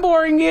 I'm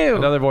boring you.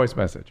 Another voice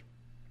message.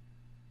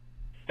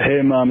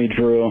 Hey, Mommy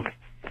Drew.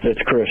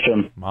 It's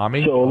Christian.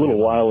 Mommy? So a little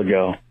while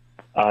ago,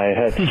 I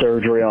had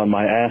surgery on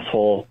my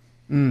asshole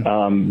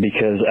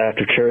because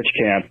after church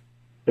camp,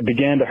 it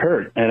began to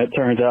hurt. And it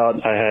turns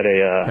out I had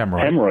a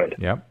hemorrhoid.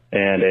 Yep.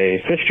 And a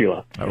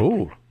fistula.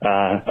 Oh.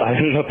 I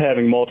ended up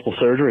having multiple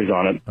surgeries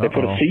on it. They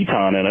put a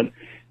ceton in it.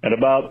 And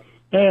about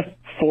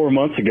 4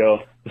 months ago,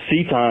 the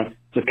ceton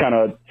just kind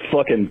of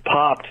fucking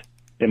popped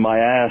in my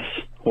ass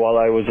while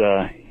I was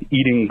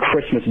eating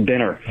Christmas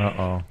dinner.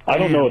 I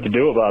don't know what to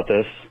do about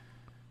this.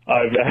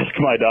 I've asked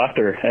my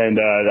doctor, and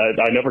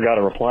I never got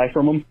a reply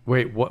from him.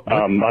 Wait, what?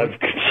 I've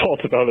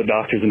consulted other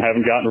doctors and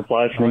haven't gotten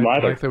replies from him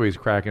either. I like the way he's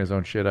cracking his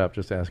own shit up,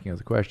 just asking us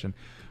a question.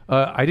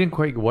 I didn't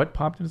quite... What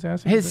popped in his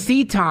ass? His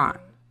ceton.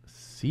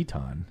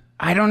 Ceton?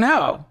 I don't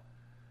know.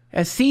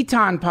 A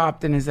ceton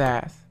popped in his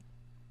ass.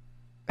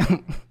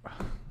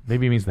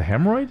 Maybe it means the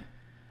hemorrhoid?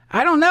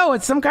 I don't know.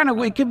 It's some kind of...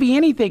 It could be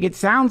anything. It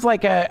sounds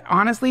like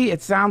honestly,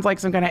 it sounds like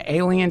some kind of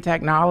alien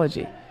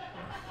technology.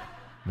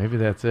 Maybe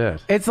that's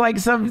it. It's like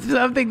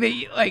something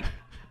that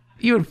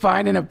you would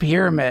find in a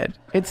pyramid.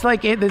 It's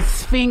like the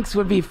Sphinx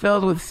would be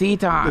filled with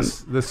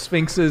cetons. The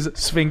Sphinx's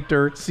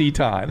sphincter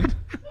ceton.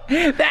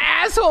 The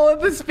asshole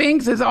of the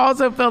Sphinx is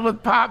also filled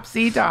with pop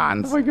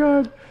cetons. Oh my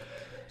God.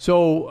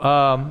 So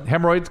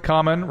hemorrhoids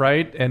common,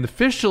 right? And the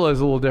fistula is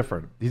a little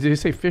different. Did you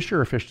say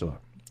fissure or fistula?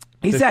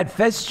 He said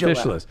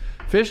fistula.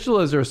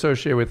 Fistulas are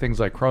associated with things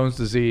like Crohn's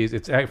disease.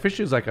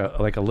 Fistula is like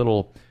a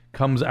little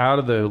comes out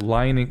of the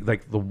lining,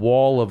 like the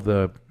wall of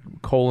the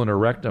colon or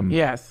rectum.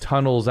 Yes.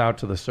 Tunnels out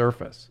to the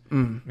surface,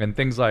 and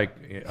things like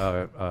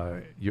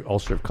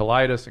ulcerative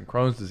colitis and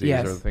Crohn's disease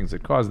are the things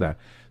that cause that.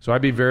 So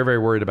I'd be very, very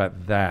worried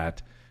about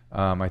that.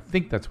 I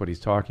think that's what he's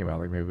talking about.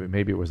 Like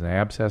maybe it was an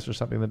abscess or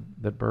something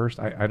that burst.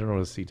 I don't know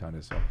what a ceton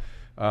is. So,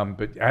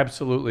 but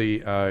absolutely,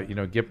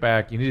 get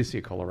back. You need to see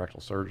a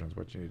colorectal surgeon. Is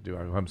what you need to do.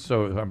 I'm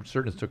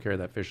certain it's took care of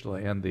that fistula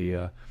and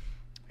the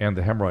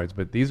hemorrhoids.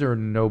 But these are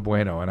no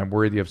bueno, and I'm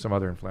worried you have some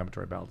other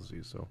inflammatory bowel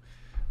disease. So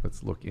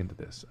let's look into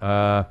this.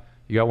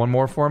 You got one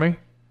more for me?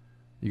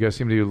 You guys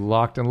seem to be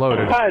locked and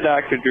loaded. Hi,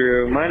 Dr.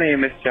 Drew. My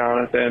name is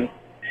Jonathan.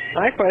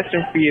 My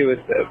question for you is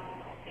this.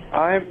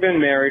 I've been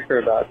married for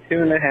about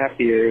 2.5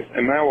 years,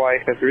 and my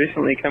wife has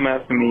recently come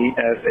out to me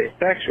as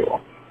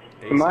asexual.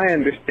 To my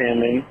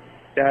understanding,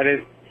 that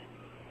is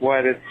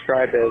what is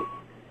described as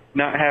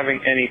not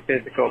having any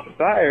physical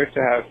desire to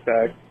have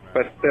sex,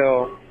 but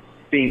still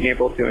being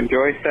able to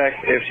enjoy sex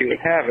if she would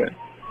have it.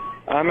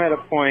 I'm at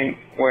a point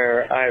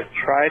where I've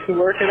tried to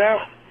work it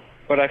out,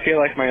 but I feel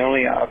like my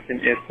only option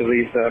is to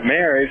leave the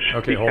marriage.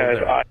 Okay,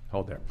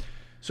 hold there.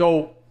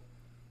 So,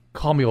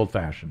 call me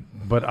old-fashioned,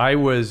 but I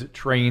was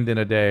trained in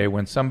a day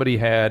when somebody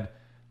had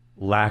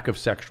lack of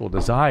sexual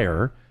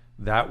desire,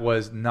 that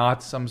was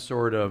not some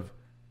sort of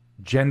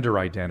gender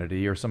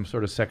identity or some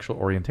sort of sexual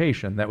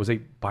orientation. That was a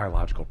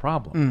biological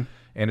problem.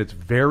 And it's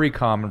very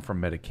common from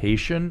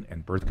medication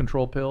and birth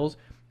control pills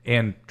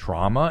and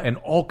trauma and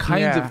all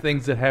kinds of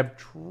things that have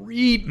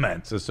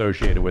treatments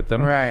associated with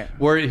them. Right.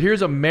 Where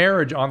here's a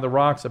marriage on the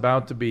rocks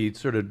about to be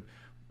sort of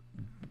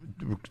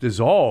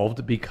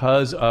dissolved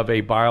because of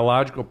a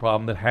biological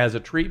problem that has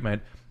a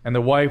treatment, and the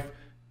wife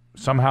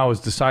somehow has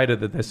decided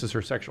that this is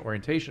her sexual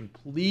orientation.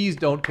 Please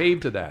don't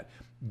cave to that.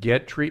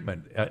 Get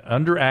treatment.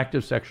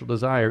 Underactive sexual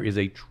desire is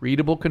a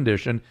treatable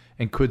condition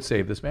and could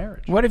save this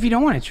marriage. What if you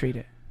don't want to treat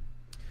it?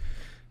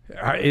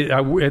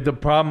 The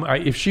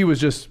problem, if she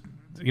was just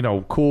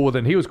cool with it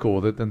and he was cool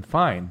with it, then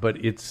fine.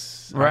 But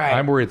it's right.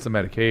 I'm worried it's the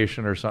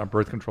medication or some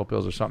birth control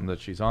pills or something that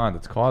she's on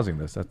that's causing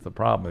this. That's the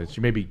problem.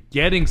 She may be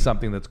getting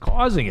something that's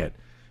causing it,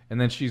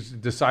 and then she's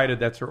decided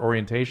that's her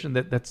orientation.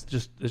 It's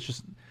just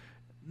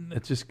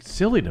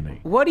silly to me.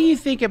 What do you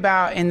think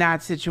about in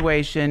that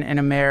situation in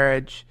a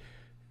marriage,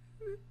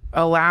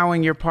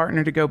 allowing your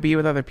partner to go be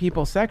with other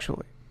people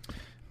sexually?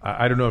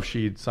 I don't know if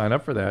she'd sign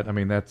up for that. I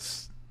mean,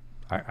 that's.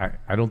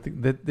 I don't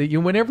think that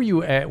whenever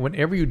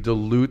you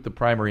dilute the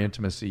primary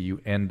intimacy,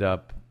 you end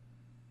up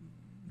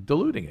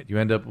diluting it. You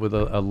end up with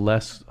a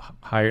less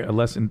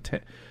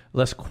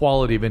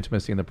quality of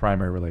intimacy in the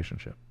primary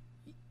relationship.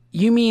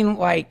 You mean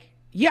I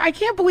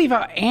can't believe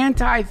how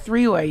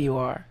anti-three-way you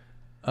are.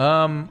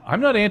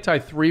 I'm not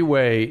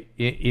anti-three-way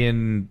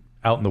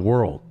out in the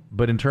world,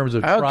 but in terms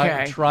of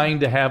trying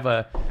to have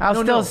a.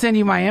 I'll send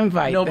you my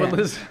invite. No, but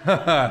listen.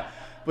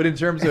 But in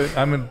terms of,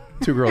 I'm in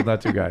two girls, not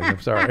two guys.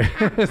 I'm sorry.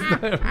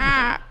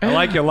 I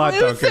like you a lot,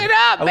 Duncan. Loosen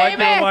up, baby. I like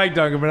you a lot,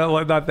 Duncan,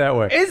 but not that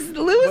way. It's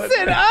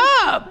loosen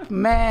up,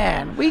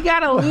 man. We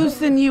got to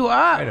loosen you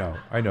up.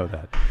 I know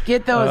that.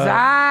 Get those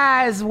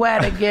eyes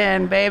wet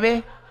again,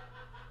 baby.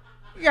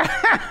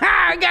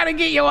 I got to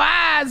get your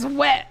eyes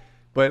wet.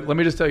 But let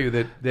me just tell you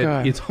that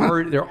it's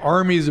hard. There are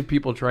armies of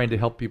people trying to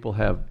help people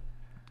have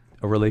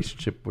a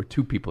relationship where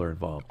two people are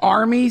involved.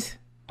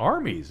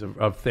 Armies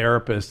of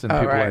therapists and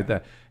people like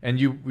that, and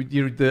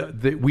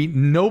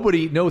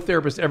no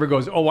therapist ever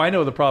goes, oh, I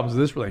know the problems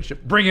of this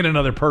relationship, bring in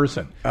another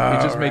person.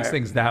 It just makes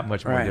things that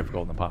much more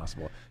difficult and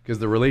impossible, because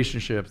the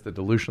relationships, the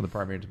dilution of the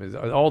primary intimacy,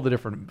 all the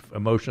different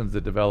emotions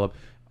that develop,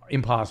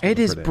 impossible. It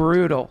is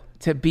brutal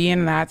to be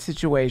in that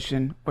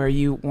situation where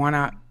you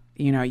want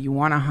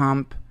to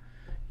hump,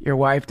 your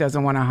wife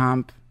doesn't want to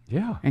hump,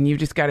 and you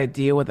just got to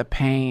deal with the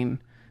pain.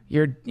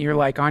 You're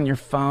like on your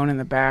phone in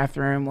the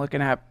bathroom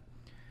looking up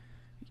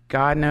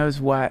God knows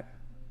what,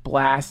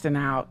 blasting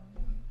out.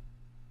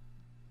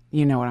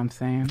 You know what I'm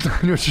saying.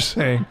 I know what you're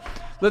saying.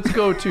 Let's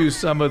go to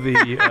some of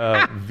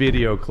the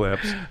video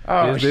clips.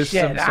 Oh,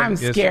 shit. I'm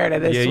scared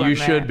of this one, you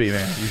should be,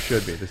 man. You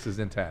should be. This is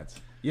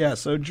intense. Yeah,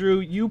 so, Drew,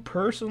 you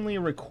personally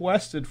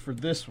requested for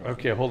this one.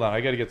 Okay, hold on.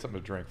 I got to get something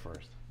to drink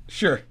first.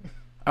 Sure.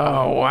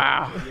 Oh,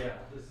 wow. Yeah,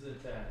 this is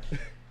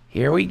intense.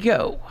 Here we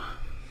go.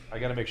 I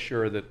got to make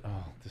sure that,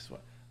 this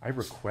one. I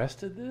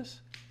requested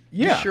this?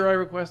 Yeah. You sure I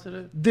requested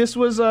it? This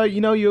was,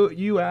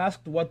 you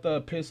asked what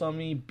the piss on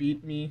me,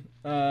 beat me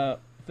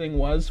thing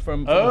was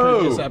from the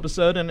previous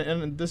episode,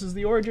 and this is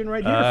the origin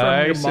right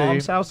here from your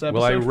mom's house episode.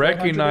 Well, I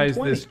recognize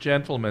this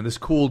gentleman, this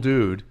cool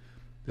dude.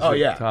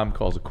 Tom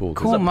calls a cool dude.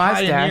 Cool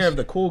mustache. Pioneer of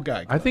the cool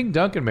guy club. I think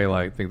Duncan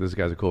may think this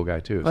guy's a cool guy,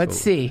 too. Let's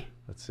see.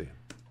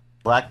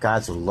 Black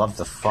guys who love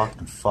to fuck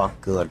and fuck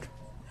good.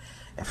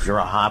 If you're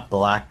a hot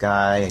black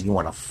guy and you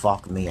want to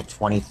fuck me at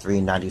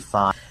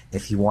 $23.95,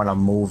 if you want to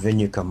move in,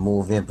 you can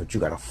move in, but you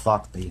got to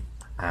fuck me.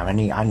 I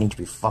need to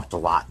be fucked a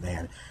lot,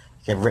 man.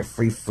 Get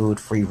free food,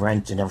 free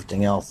rent, and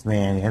everything else,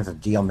 man. Here's the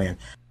deal, man.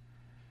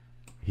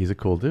 He's a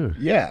cool dude.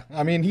 Yeah.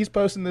 I mean, he's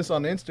posting this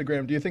on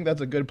Instagram. Do you think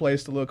that's a good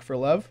place to look for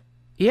love?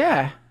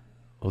 Yeah.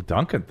 Well,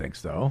 Duncan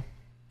thinks so.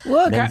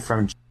 Look,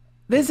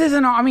 this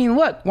isn't all. I mean,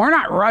 look, we're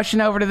not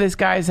rushing over to this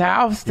guy's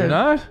house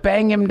to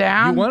bang him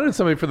down. You wanted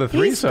somebody for the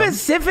threesome. He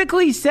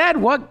specifically said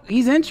what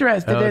he's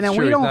interested in, and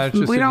we don't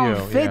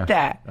fit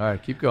that. All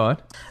right, keep going.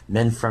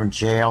 Men from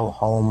jail,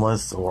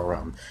 homeless,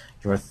 or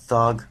You're a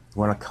thug. You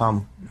want to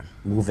come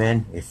move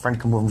in? Your friend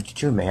can move with you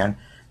too, man.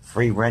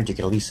 Free rent, you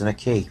get a lease and a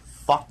key.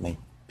 Fuck me.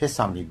 Piss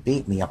on me.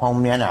 Beat me. I'm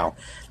home now.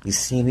 You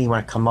see me? You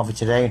want to come over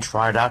today and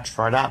try it out?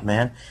 Try it out,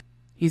 man.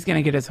 He's going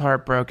to get his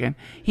heart broken.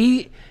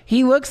 He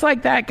looks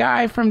like that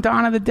guy from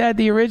Dawn of the Dead,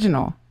 the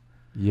original.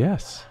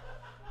 Yes.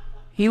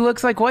 He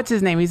looks like, what's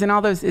his name? He's in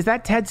all those. Is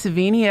that Ted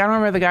Savini? I don't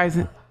remember the guy's.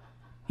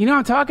 You know what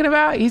I'm talking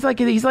about? He's like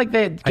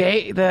the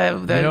gay,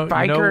 the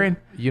biker.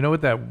 You know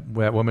what that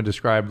woman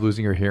described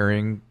losing her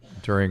hearing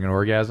during an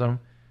orgasm?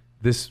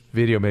 This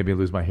video made me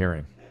lose my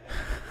hearing.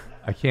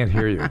 I can't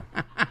hear you.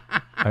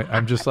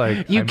 I'm just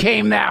like... You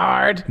came that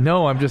hard?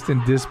 No, I'm just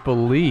in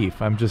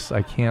disbelief. I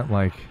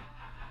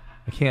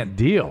can't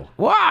deal.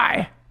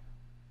 Why?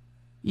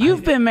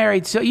 You've been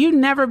married, so you've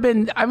never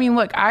been... I mean,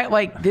 look,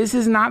 this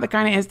is not the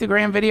kind of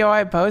Instagram video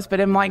I post, but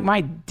in like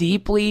my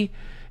deeply,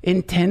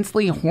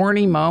 intensely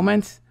horny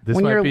moments... This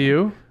might be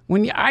you?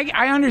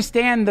 I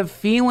understand the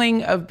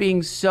feeling of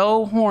being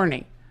so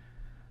horny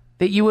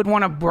that you would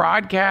want to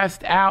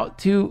broadcast out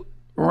to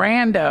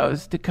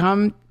randos to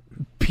come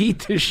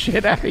beat the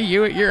shit out of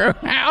you at your own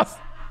house.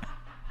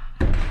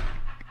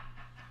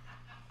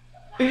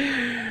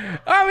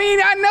 I mean,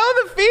 I know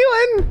the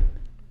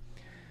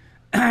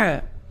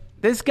feeling.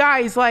 This guy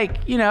is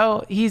like,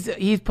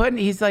 he's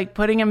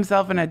putting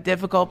himself in a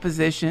difficult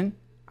position.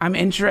 I'm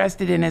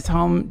interested in his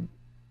home.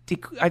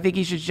 I think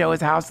he should show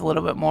his house a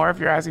little bit more if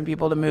you're asking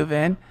people to move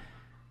in.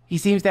 He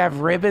seems to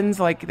have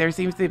ribbons, like there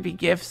seems to be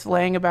gifts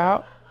laying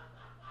about.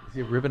 Is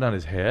he a ribbon on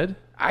his head?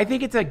 I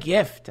think it's a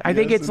gift. I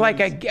think it's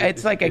like a gift.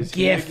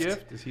 He a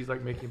gift. Is he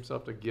like making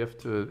himself a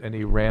gift to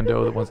any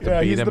rando that wants to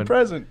beat him? He's the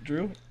present,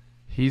 Drew.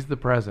 He's the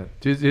present.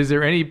 Is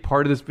there any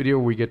part of this video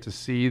where we get to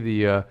see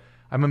the?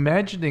 I'm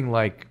imagining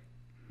like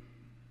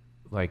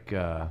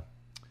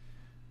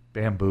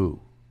bamboo.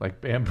 Like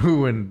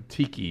bamboo and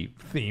tiki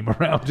theme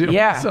around him.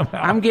 Yeah,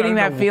 somehow. I'm getting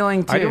that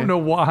feeling too. I don't know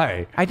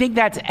why. I think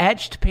that's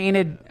etched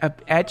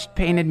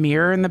painted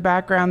mirror in the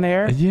background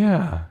there.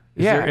 Yeah.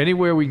 Is there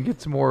anywhere we can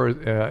get some more?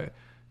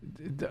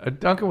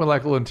 Duncan would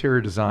like a little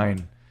interior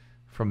design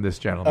from this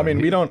gentleman. I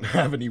mean, we don't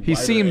have any. He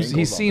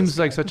seems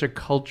like such a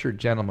cultured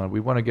gentleman. We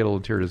want to get a little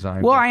interior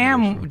design. Well, I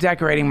am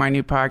decorating my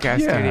new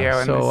podcast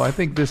studio. So I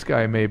think this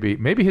guy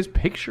maybe his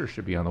picture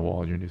should be on the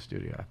wall in your new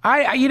studio.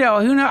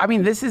 Who knows? I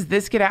mean,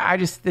 this could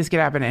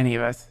happen to any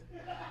of us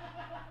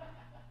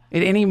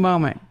at any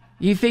moment.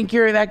 You think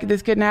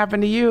this couldn't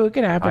happen to you? It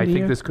could happen to you. I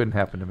think this couldn't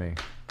happen to me.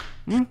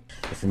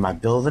 If in my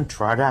building,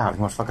 try it out.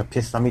 You want to fucking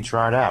piss on me?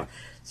 Try it out.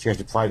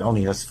 Seriously, applied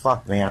only as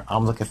fuck, man.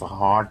 I'm looking for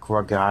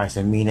hardcore guys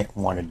that mean it,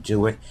 want to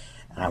do it,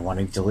 and I want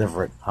to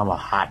deliver it. I'm a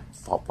hot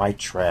white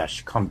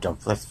trash. Come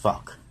dump, let's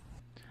fuck.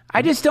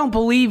 I just don't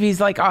believe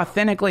he's like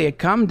authentically a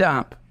cum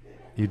dump.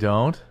 You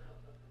don't?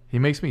 He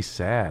makes me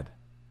sad.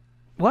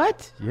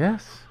 What?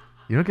 Yes.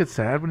 You don't get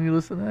sad when you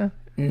listen to that?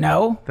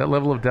 No. That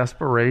level of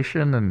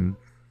desperation and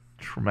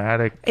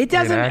traumatic. It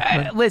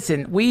doesn't.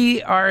 Listen,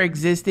 we are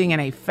existing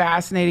in a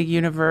fascinating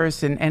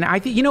universe, and I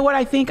think you know what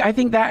I think. I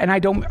think that, and I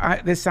don't.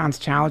 This sounds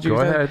challenging. Go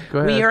ahead.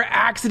 We are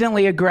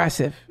accidentally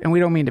aggressive, and we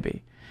don't mean to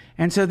be.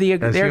 And so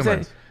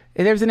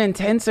there's an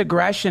intense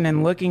aggression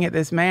in looking at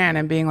this man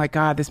and being like,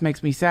 God, this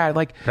makes me sad.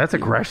 Like that's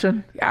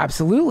aggression.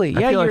 Absolutely.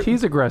 I feel like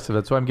he's aggressive.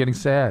 That's why I'm getting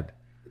sad.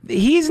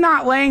 He's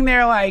not laying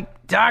there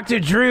like Dr.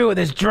 Drew with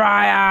his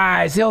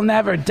dry eyes. He'll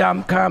never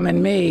dump cum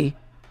in me.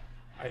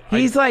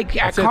 He's like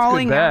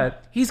calling out.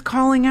 He's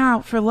calling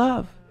out for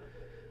love.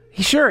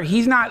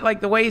 He's not like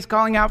the way he's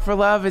calling out for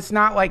love. It's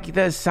not like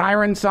the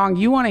siren song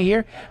you want to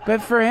hear.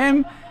 But for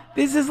him,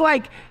 this is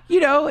like,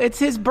 it's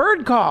his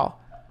bird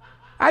call.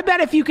 I bet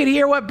if you could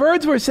hear what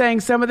birds were saying,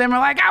 some of them are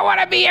like, I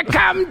want to be a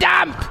cum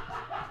dump.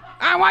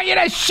 I want you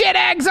to shit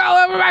eggs all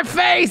over my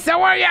face. I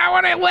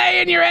want to lay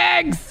in your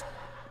eggs.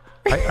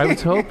 I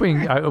was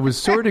hoping, I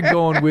was sort of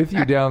going with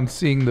you down,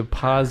 seeing the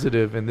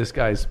positive in this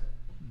guy's,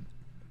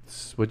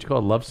 what you call a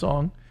love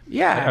song?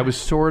 Yeah. I was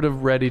sort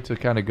of ready to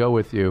kind of go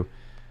with you.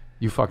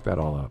 You fucked that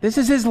all up. This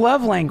is his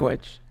love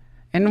language.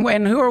 And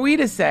who are we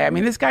to say? I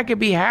mean, this guy could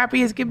be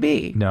happy as could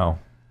be. No.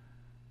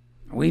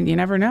 You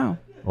never know.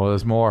 Well,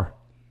 there's more.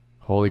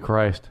 Holy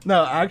Christ.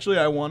 No, actually,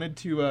 I wanted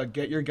to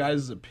get your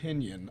guys'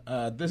 opinion.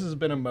 This has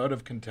been a mode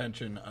of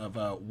contention of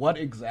what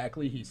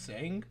exactly he's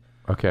saying.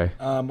 Okay.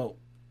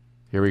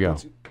 Here we go.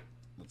 Let's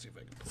see if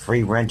I can...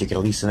 Free rent, you get a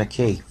lease and a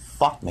key.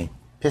 Fuck me.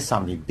 Piss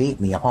on me. Beat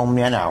me. I'm home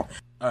now.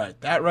 All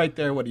right, that right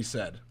there, what he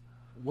said.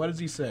 What is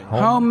he saying?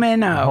 Home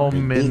in now.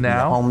 Home in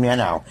now. Home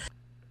now.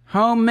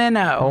 Home in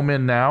now. Home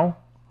in now.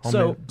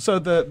 So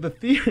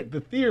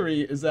the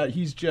theory is that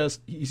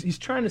he's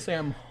trying to say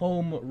I'm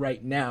home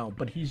right now,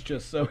 but he's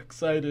just so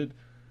excited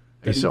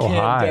that he's he so can't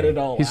high. Get it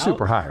all he's out.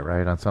 super high,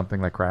 right? On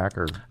something like crack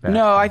or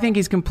no, I think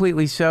he's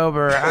completely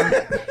sober.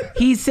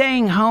 He's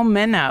saying home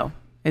minnow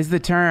is the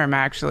term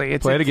actually.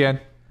 Play it again.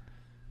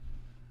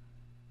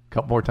 A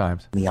couple more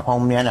times. Me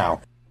home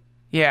now.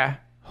 Yeah.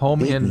 Home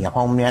Beat in. Me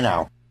home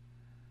now.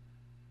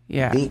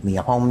 Yeah. Beat me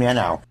home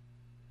now.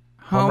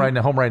 Home right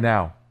now. Home right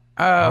now.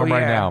 Oh, home yeah.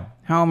 right now.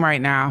 Home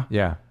right now.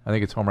 Yeah, I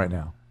think it's home right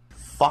now.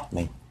 Fuck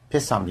me.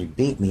 Piss on me.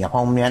 Beat me. I'm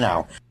home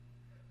now.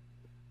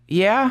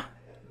 Yeah.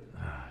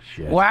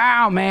 Shit.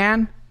 Wow,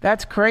 man.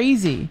 That's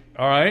crazy.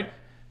 All right.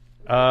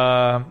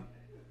 All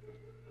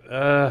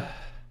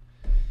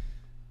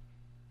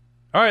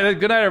right.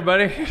 Good night,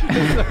 everybody.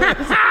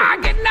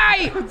 Good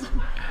night.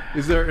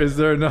 Is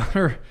there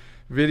another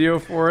video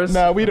for us?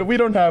 No, we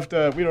don't have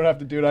to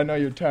do it. I know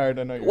you're tired.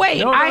 I know you're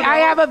Wait, I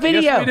have a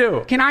video. Yes, we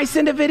do. Can I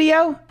send a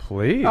video?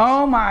 Please.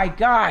 Oh my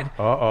God.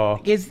 Uh-oh.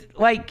 Is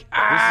like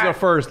This is a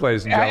first,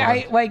 ladies and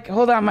gentlemen. I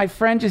hold on. My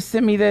friend just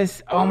sent me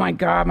this. Oh my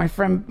God. My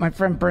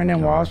friend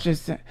Brendan Walsh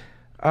just sent.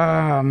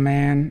 Oh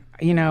man.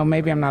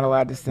 Maybe I'm not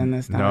allowed to send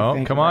this.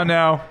 No, come on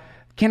now.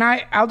 Can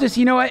I? I'll just.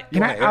 You know what?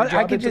 Can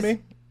I could just.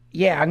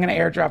 Yeah, I'm gonna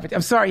airdrop it.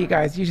 I'm sorry, you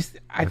guys.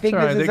 I think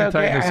all right. this is They can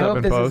okay. tighten this up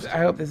in post. I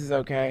hope this is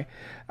okay.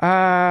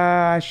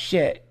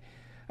 Shit.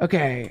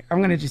 Okay,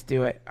 I'm gonna just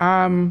do it.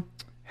 How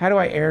do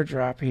I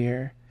airdrop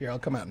here? Here, I'll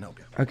come out and help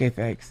you. Okay,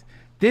 thanks.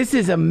 This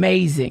is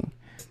amazing.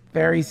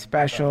 Very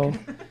special.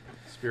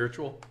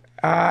 Spiritual?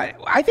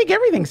 I think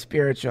everything's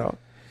spiritual.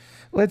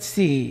 Let's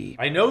see.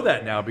 I know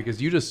that now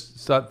because you just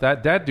thought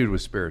that dude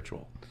was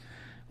spiritual.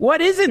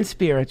 What isn't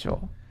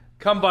spiritual?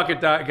 Cum bucket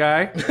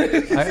guy.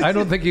 I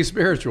don't think he's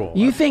spiritual.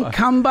 You think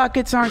cum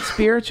buckets aren't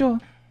spiritual?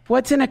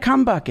 What's in a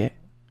cum bucket?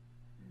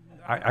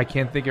 I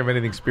can't think of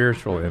anything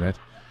spiritual in it.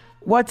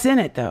 What's in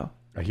it, though?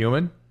 A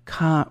human?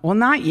 Cum. Well,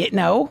 not yet.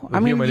 No.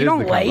 I mean, you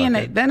don't lay in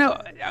it. Then,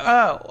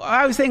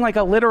 I was saying like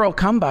a literal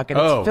cum bucket.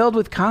 It's filled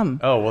with cum.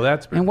 Oh, well,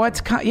 that's spiritual. And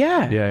what's cum?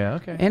 Yeah. Yeah,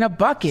 okay. In a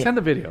bucket. Send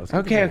the videos.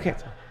 Okay.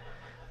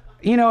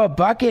 A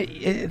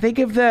bucket.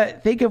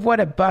 Think of what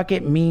a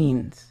bucket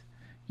means.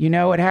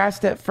 It has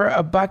to, for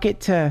a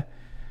bucket to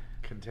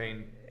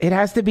contain. It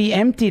has to be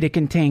empty to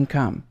contain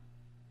cum.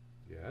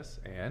 Yes,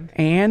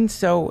 and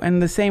so in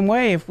the same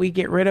way, if we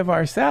get rid of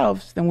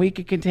ourselves, then we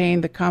could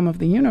contain the cum of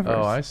the universe.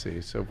 Oh, I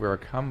see. So if we're a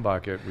cum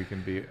bucket, we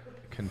can be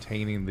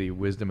containing the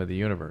wisdom of the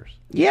universe.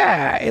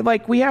 Yeah,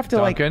 we have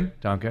to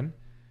Duncan,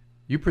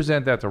 you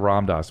present that to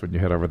Ramdas when you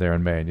head over there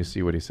in May, and you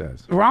see what he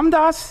says.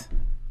 Ramdas?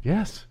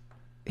 Yes.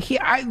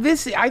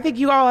 I think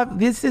you all have.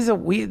 This is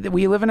we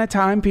live in a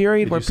time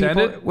period where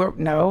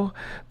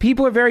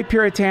people are very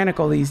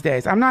puritanical these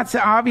days. I'm not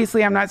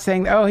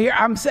saying. Oh, here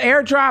I'm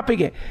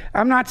airdropping it.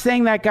 I'm not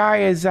saying that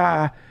guy is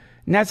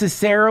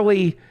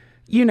necessarily,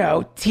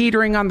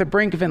 teetering on the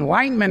brink of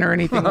enlightenment or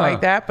anything like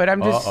that. But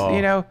I'm just,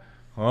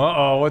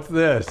 what's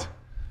this?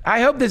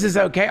 I hope this is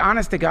okay.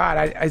 Honest to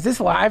God, is this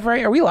live?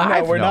 Right? Are we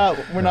live? No, we're not.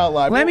 We're not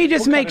live. Let me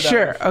just make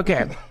sure.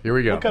 Okay. Here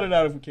we go. We'll cut it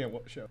out if we can't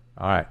show.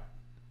 All right.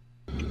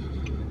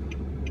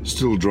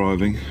 Still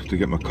driving to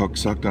get my cock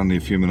sucked, only a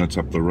few minutes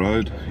up the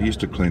road. He used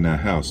to clean our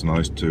house and I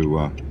used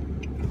to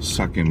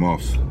suck him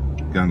off,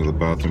 go into the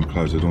bathroom,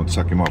 close the door and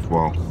suck him off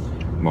while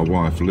my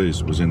wife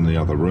Liz was in the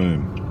other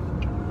room.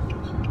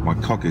 My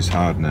cock is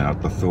hard now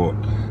at the thought.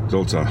 It's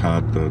also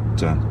hard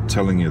that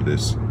telling you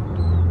this.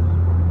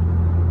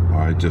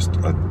 I just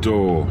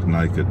adore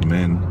naked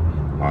men.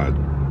 I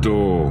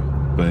adore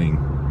being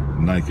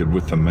naked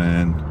with a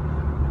man.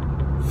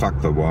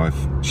 Fuck the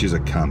wife, she's a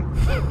cunt.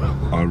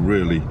 I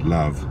really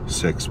love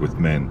sex with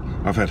men.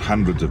 I've had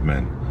hundreds of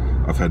men.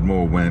 I've had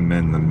more men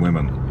than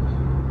women.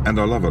 And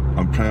I love it.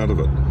 I'm proud of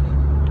it.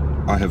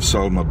 I have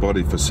sold my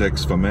body for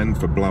sex, for men,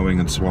 for blowing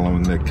and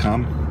swallowing their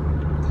cum,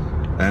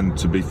 and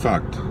to be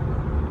fucked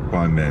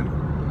by men.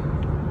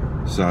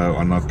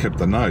 And I've kept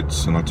the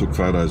notes and I took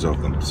photos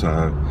of them. So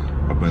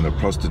I've been a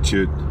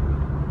prostitute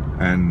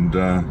and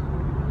I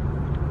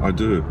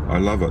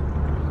love it.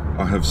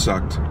 I have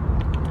sucked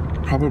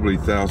probably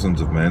thousands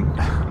of men,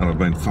 and I've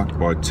been fucked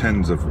by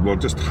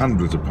just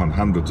hundreds upon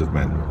hundreds of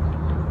men.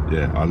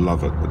 Yeah, I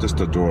love it. I just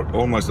adore it.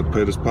 Almost at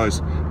Peter's place,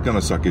 gonna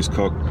suck his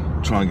cock,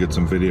 try and get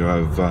some video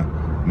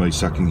of me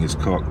sucking his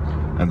cock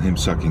and him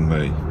sucking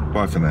me.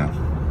 Bye for now.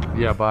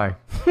 Yeah, bye.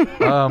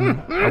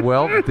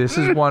 Well, this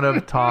is one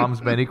of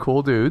Tom's many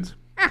cool dudes.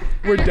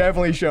 We're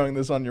definitely showing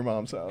this on your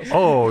mom's house.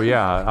 Oh,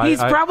 yeah. He's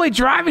probably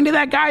driving to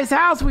that guy's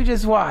house we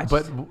just watched.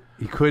 But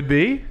he could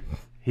be.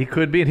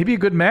 And he'd be a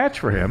good match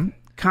for him.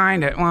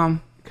 Kinda. Well,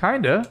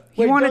 kinda.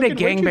 He wanted Duncan,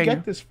 a gangbanger. Where'd you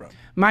get this from?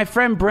 My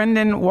friend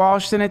Brendan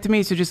Walsh sent it to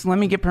me, so just let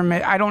me get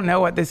permit. I don't know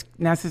what this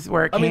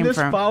where it came from. This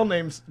file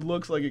name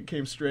looks like it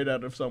came straight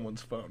out of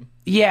someone's phone.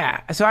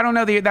 Yeah, so I don't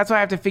know that's why I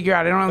have to figure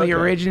out. I don't know the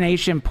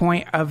origination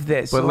point of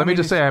this. But so let me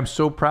just say, I'm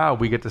so proud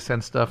we get to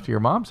send stuff to your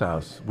mom's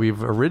house. We've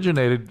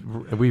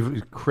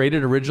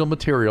created original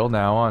material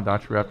now on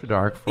Dr. After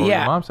Dark for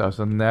your mom's house,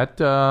 and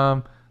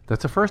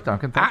that's a first,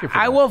 Duncan. Thank you for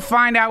that. I will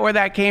find out where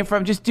that came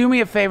from. Just do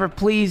me a favor.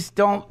 Please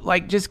don't,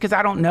 just because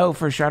I don't know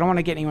for sure. I don't want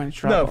to get anyone in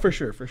trouble. No, for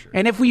sure.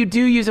 And if you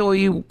do use it, will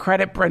you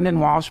credit Brendan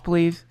Walsh,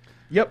 please?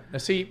 Yep. Now,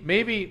 see,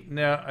 maybe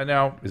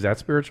now, is that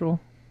spiritual?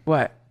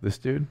 What? This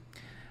dude?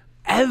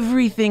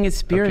 Everything is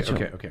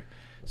spiritual. Okay.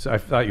 So I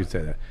thought you'd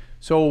say that.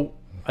 So,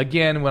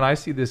 again, when I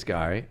see this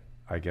guy,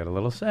 I get a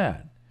little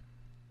sad.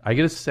 I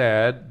get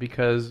sad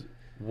because...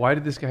 why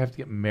did this guy have to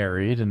get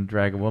married and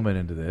drag a woman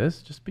into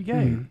this? Just be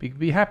gay.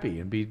 Be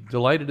happy and be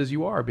delighted as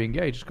you are being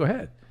gay. Just go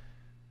ahead.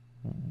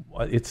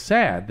 It's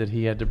sad that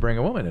he had to bring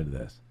a woman into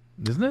this,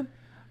 isn't it?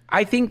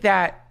 I think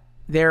that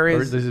there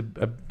is... Or does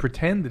it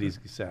pretend that he's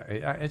sad?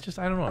 It's just,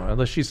 I don't know.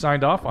 Unless she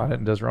signed off on it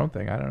and does her own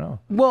thing. I don't know.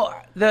 Well,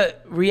 the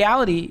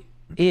reality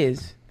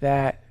is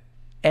that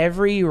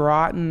every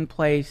rotten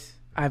place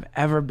I've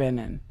ever been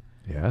in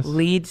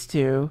leads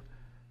to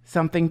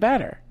something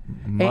better.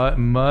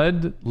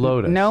 Mud,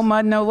 lotus. No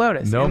mud, no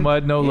lotus. No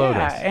mud, no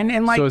lotus.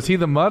 And like, so is he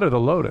the mud or the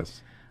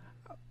lotus?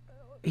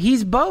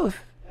 He's both.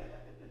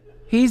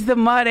 He's the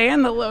mud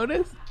and the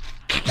lotus.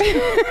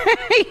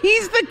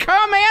 He's the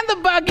cum and the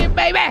bucket,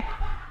 baby.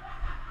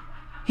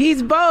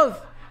 He's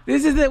both.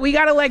 This is it. We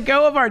got to let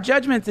go of our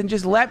judgments and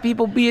just let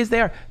people be as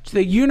they are.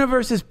 The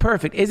universe is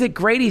perfect. Is it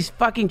great he's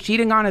fucking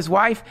cheating on his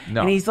wife?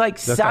 No. And he's like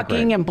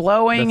sucking and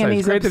blowing and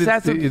he's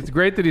obsessive? It's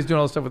great that he's doing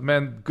all this stuff with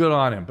men. Good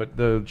on him. But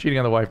the cheating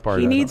on the wife part,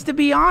 he needs to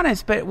be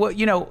honest. But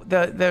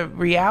the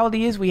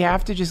reality is we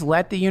have to just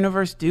let the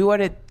universe do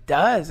what it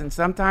does. And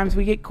sometimes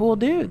we get cool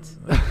dudes.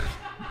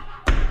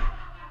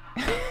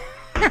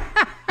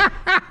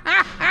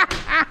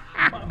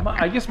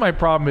 I guess my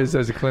problem is,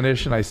 as a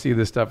clinician, I see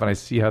this stuff and I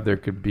see how things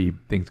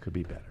could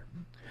be better.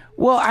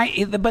 Well,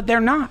 but they're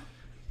not.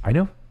 I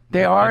know.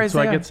 They are. So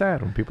I get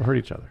sad when people hurt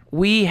each other.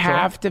 We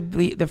have to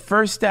be. The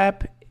first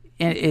step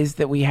is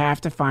that we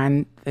have to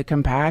find the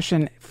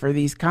compassion for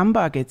these cum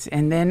buckets,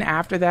 and then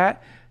after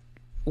that,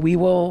 we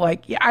will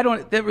I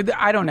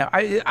don't know.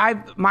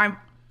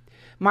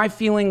 My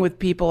feeling with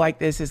people like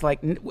this is like,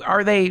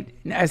 are they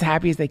as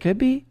happy as they could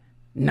be?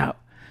 No.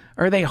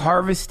 Are they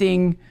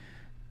harvesting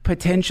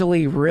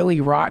potentially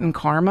really rotten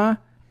karma?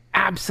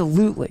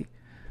 Absolutely.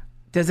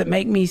 Does it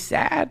make me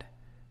sad?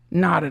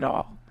 Not at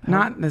all.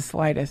 Not in the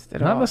slightest at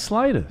all. Not in the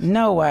slightest?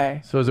 No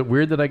way. So is it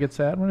weird that I get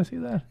sad when I see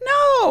that?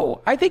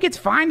 No. I think it's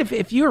fine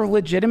if you're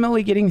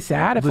legitimately getting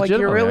sad. If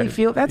you really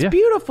feel... That's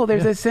beautiful.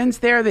 There's a sense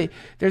there that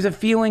there's a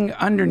feeling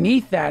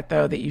underneath that,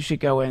 though, that you should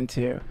go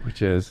into.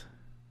 Which is?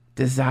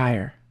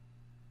 Desire.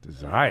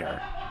 Desire?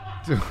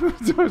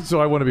 So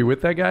I want to be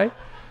with that guy?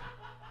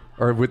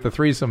 Or with the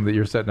threesome that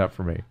you're setting up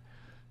for me?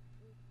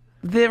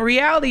 The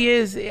reality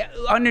is,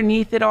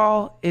 underneath it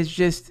all is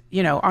just,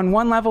 on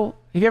one level,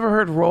 have you ever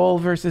heard role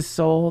versus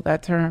soul,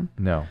 that term?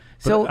 No.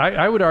 So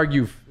I would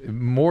argue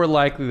more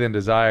likely than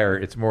desire,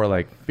 it's more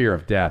like fear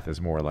of death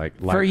is more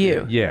likely. For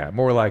you? Yeah,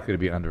 more likely to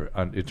be under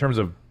in terms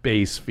of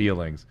base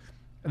feelings.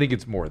 I think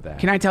it's more that.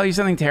 Can I tell you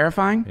something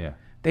terrifying? Yeah.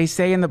 They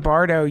say in the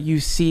Bardo, you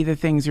see the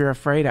things you're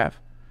afraid of.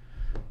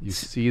 You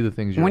see the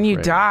things you're when afraid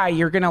you die,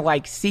 you're going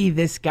to see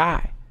this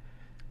guy.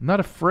 I'm not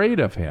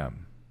afraid of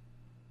him.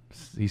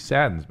 He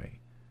saddens me.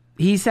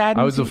 He saddens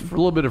I was a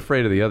little bit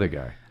afraid of the other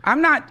guy.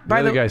 I'm not. The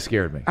other guy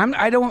scared me.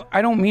 I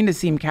don't mean to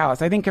seem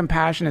callous. I think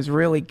compassion is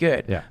really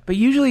good. Yeah. But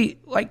usually,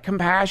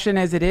 compassion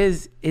as it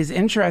is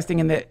interesting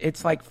in that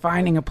it's like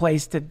finding a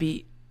place to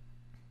be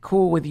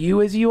cool with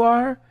you as you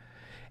are,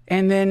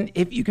 and then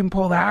if you can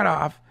pull that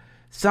off,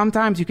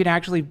 sometimes you can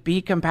actually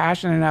be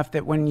compassionate enough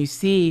that when you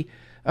see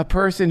a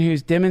person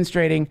who's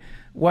demonstrating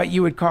what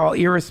you would call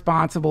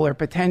irresponsible or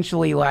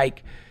potentially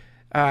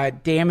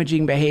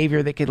damaging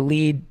behavior that could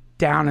lead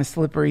down a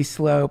slippery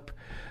slope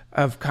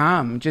of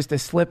cum, just a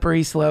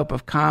slippery slope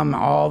of cum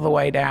all the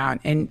way down.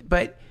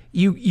 But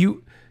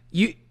you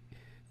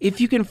if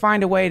you can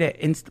find a way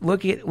to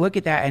look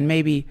at that and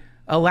maybe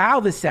allow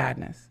the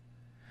sadness,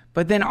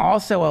 but then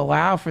also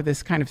allow for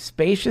this kind of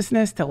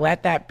spaciousness to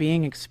let that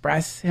being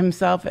express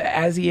himself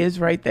as he is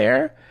right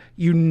there,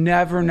 you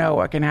never know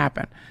what can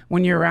happen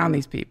when you're around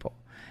these people.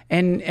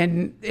 And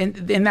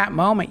in that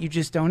moment, you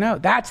just don't know.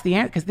 That's the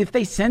answer. Because if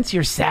they sense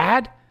you're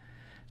sad,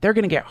 they're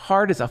going to get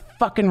hard as a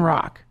fucking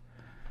rock.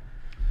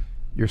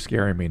 You're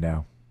scaring me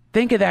now.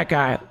 Think of that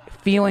guy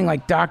feeling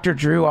like Dr.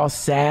 Drew, all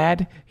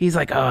sad. He's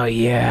like, oh,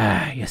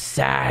 yeah, you're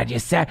sad.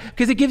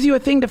 Because it gives you a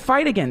thing to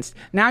fight against.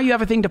 Now you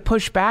have a thing to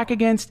push back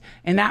against.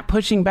 And that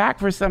pushing back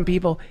for some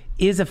people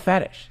is a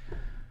fetish.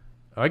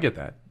 I get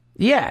that.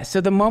 Yeah.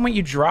 So the moment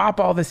you drop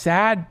all the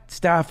sad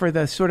stuff or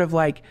the sort of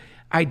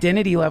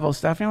identity level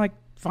stuff, you're like,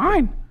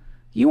 fine.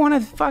 You want to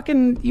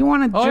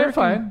jerk.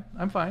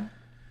 I'm fine.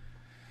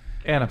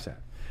 And I'm sad.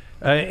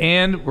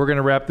 And we're going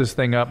to wrap this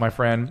thing up, my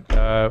friend.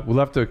 We'll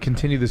have to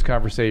continue this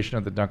conversation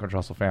at the Duncan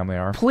Trussell Family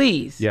Hour.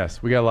 Please.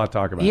 Yes, we got a lot to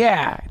talk about.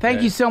 Yeah.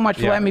 Thank you so much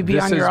for letting me be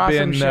on your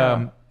awesome show. This has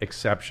been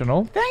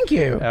exceptional. Thank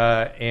you.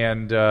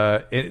 And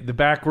the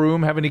back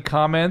room, have any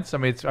comments? I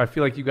mean, I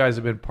feel like you guys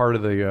have been part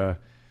of the...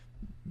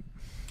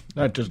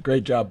 Not just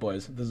great job,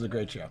 boys. This is a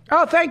great show.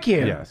 Oh, thank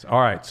you. Yes. All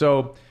right.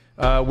 So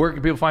where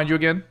can people find you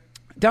again?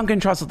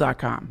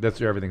 DuncanTrussell.com. That's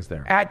where everything's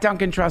there. At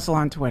Duncan Trussell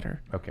on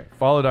Twitter. Okay.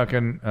 Follow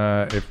Duncan.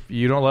 If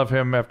you don't love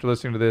him after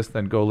listening to this,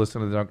 then go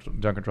listen to the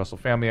Duncan Trussell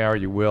Family Hour.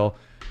 You will.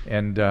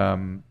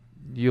 And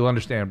you'll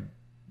understand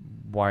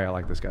why I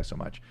like this guy so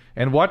much.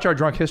 And watch our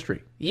Drunk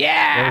History.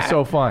 Yeah. It was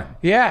so fun.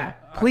 Yeah.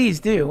 Please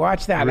do.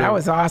 Watch that. Really? That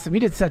was awesome. You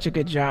did such a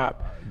good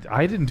job.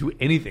 I didn't do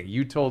anything.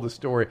 You told the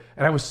story.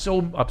 And I was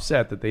so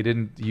upset that they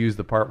didn't use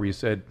the part where you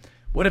said,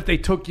 what if they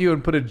took you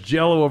and put a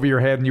Jello over your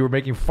head and you were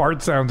making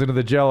fart sounds into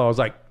the Jello? I was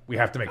like, we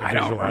have to make a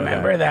visual out of that. I don't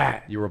remember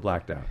that. You were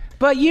blacked out.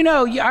 But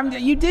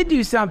you did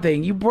do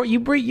something. You're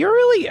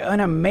really an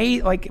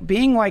amazing,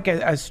 being like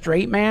a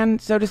straight man,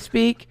 so to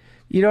speak.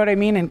 You know what I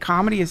mean? And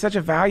comedy is such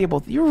a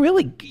valuable. You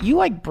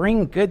like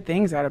bring good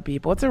things out of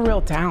people. It's a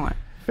real talent.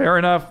 Fair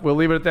enough. We'll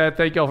leave it at that.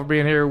 Thank you all for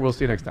being here. We'll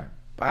see you next time.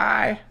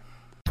 Bye.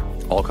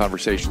 All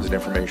conversations and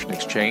information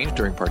exchanged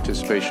during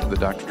participation in the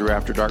Dr. Drew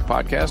After Dark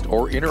podcast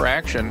or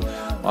interaction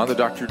on the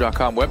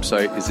drdrew.com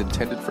website is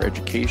intended for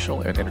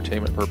educational and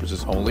entertainment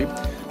purposes only.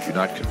 Do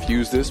not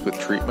confuse this with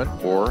treatment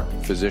or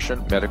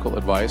physician medical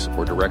advice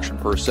or direction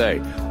per se.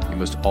 You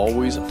must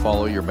always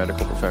follow your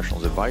medical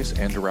professional's advice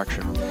and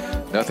direction.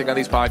 Nothing on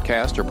these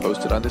podcasts or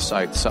posted on this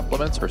site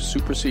supplements or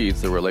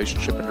supersedes the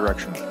relationship and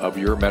direction of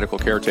your medical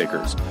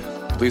caretakers.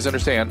 Please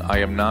understand, I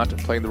am not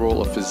playing the role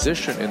of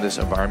physician in this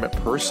environment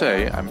per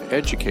se. I'm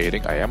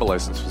educating. I am a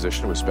licensed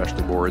physician with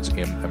specialty boards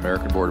in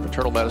American Board of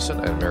Internal Medicine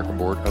and American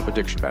Board of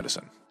Addiction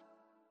Medicine.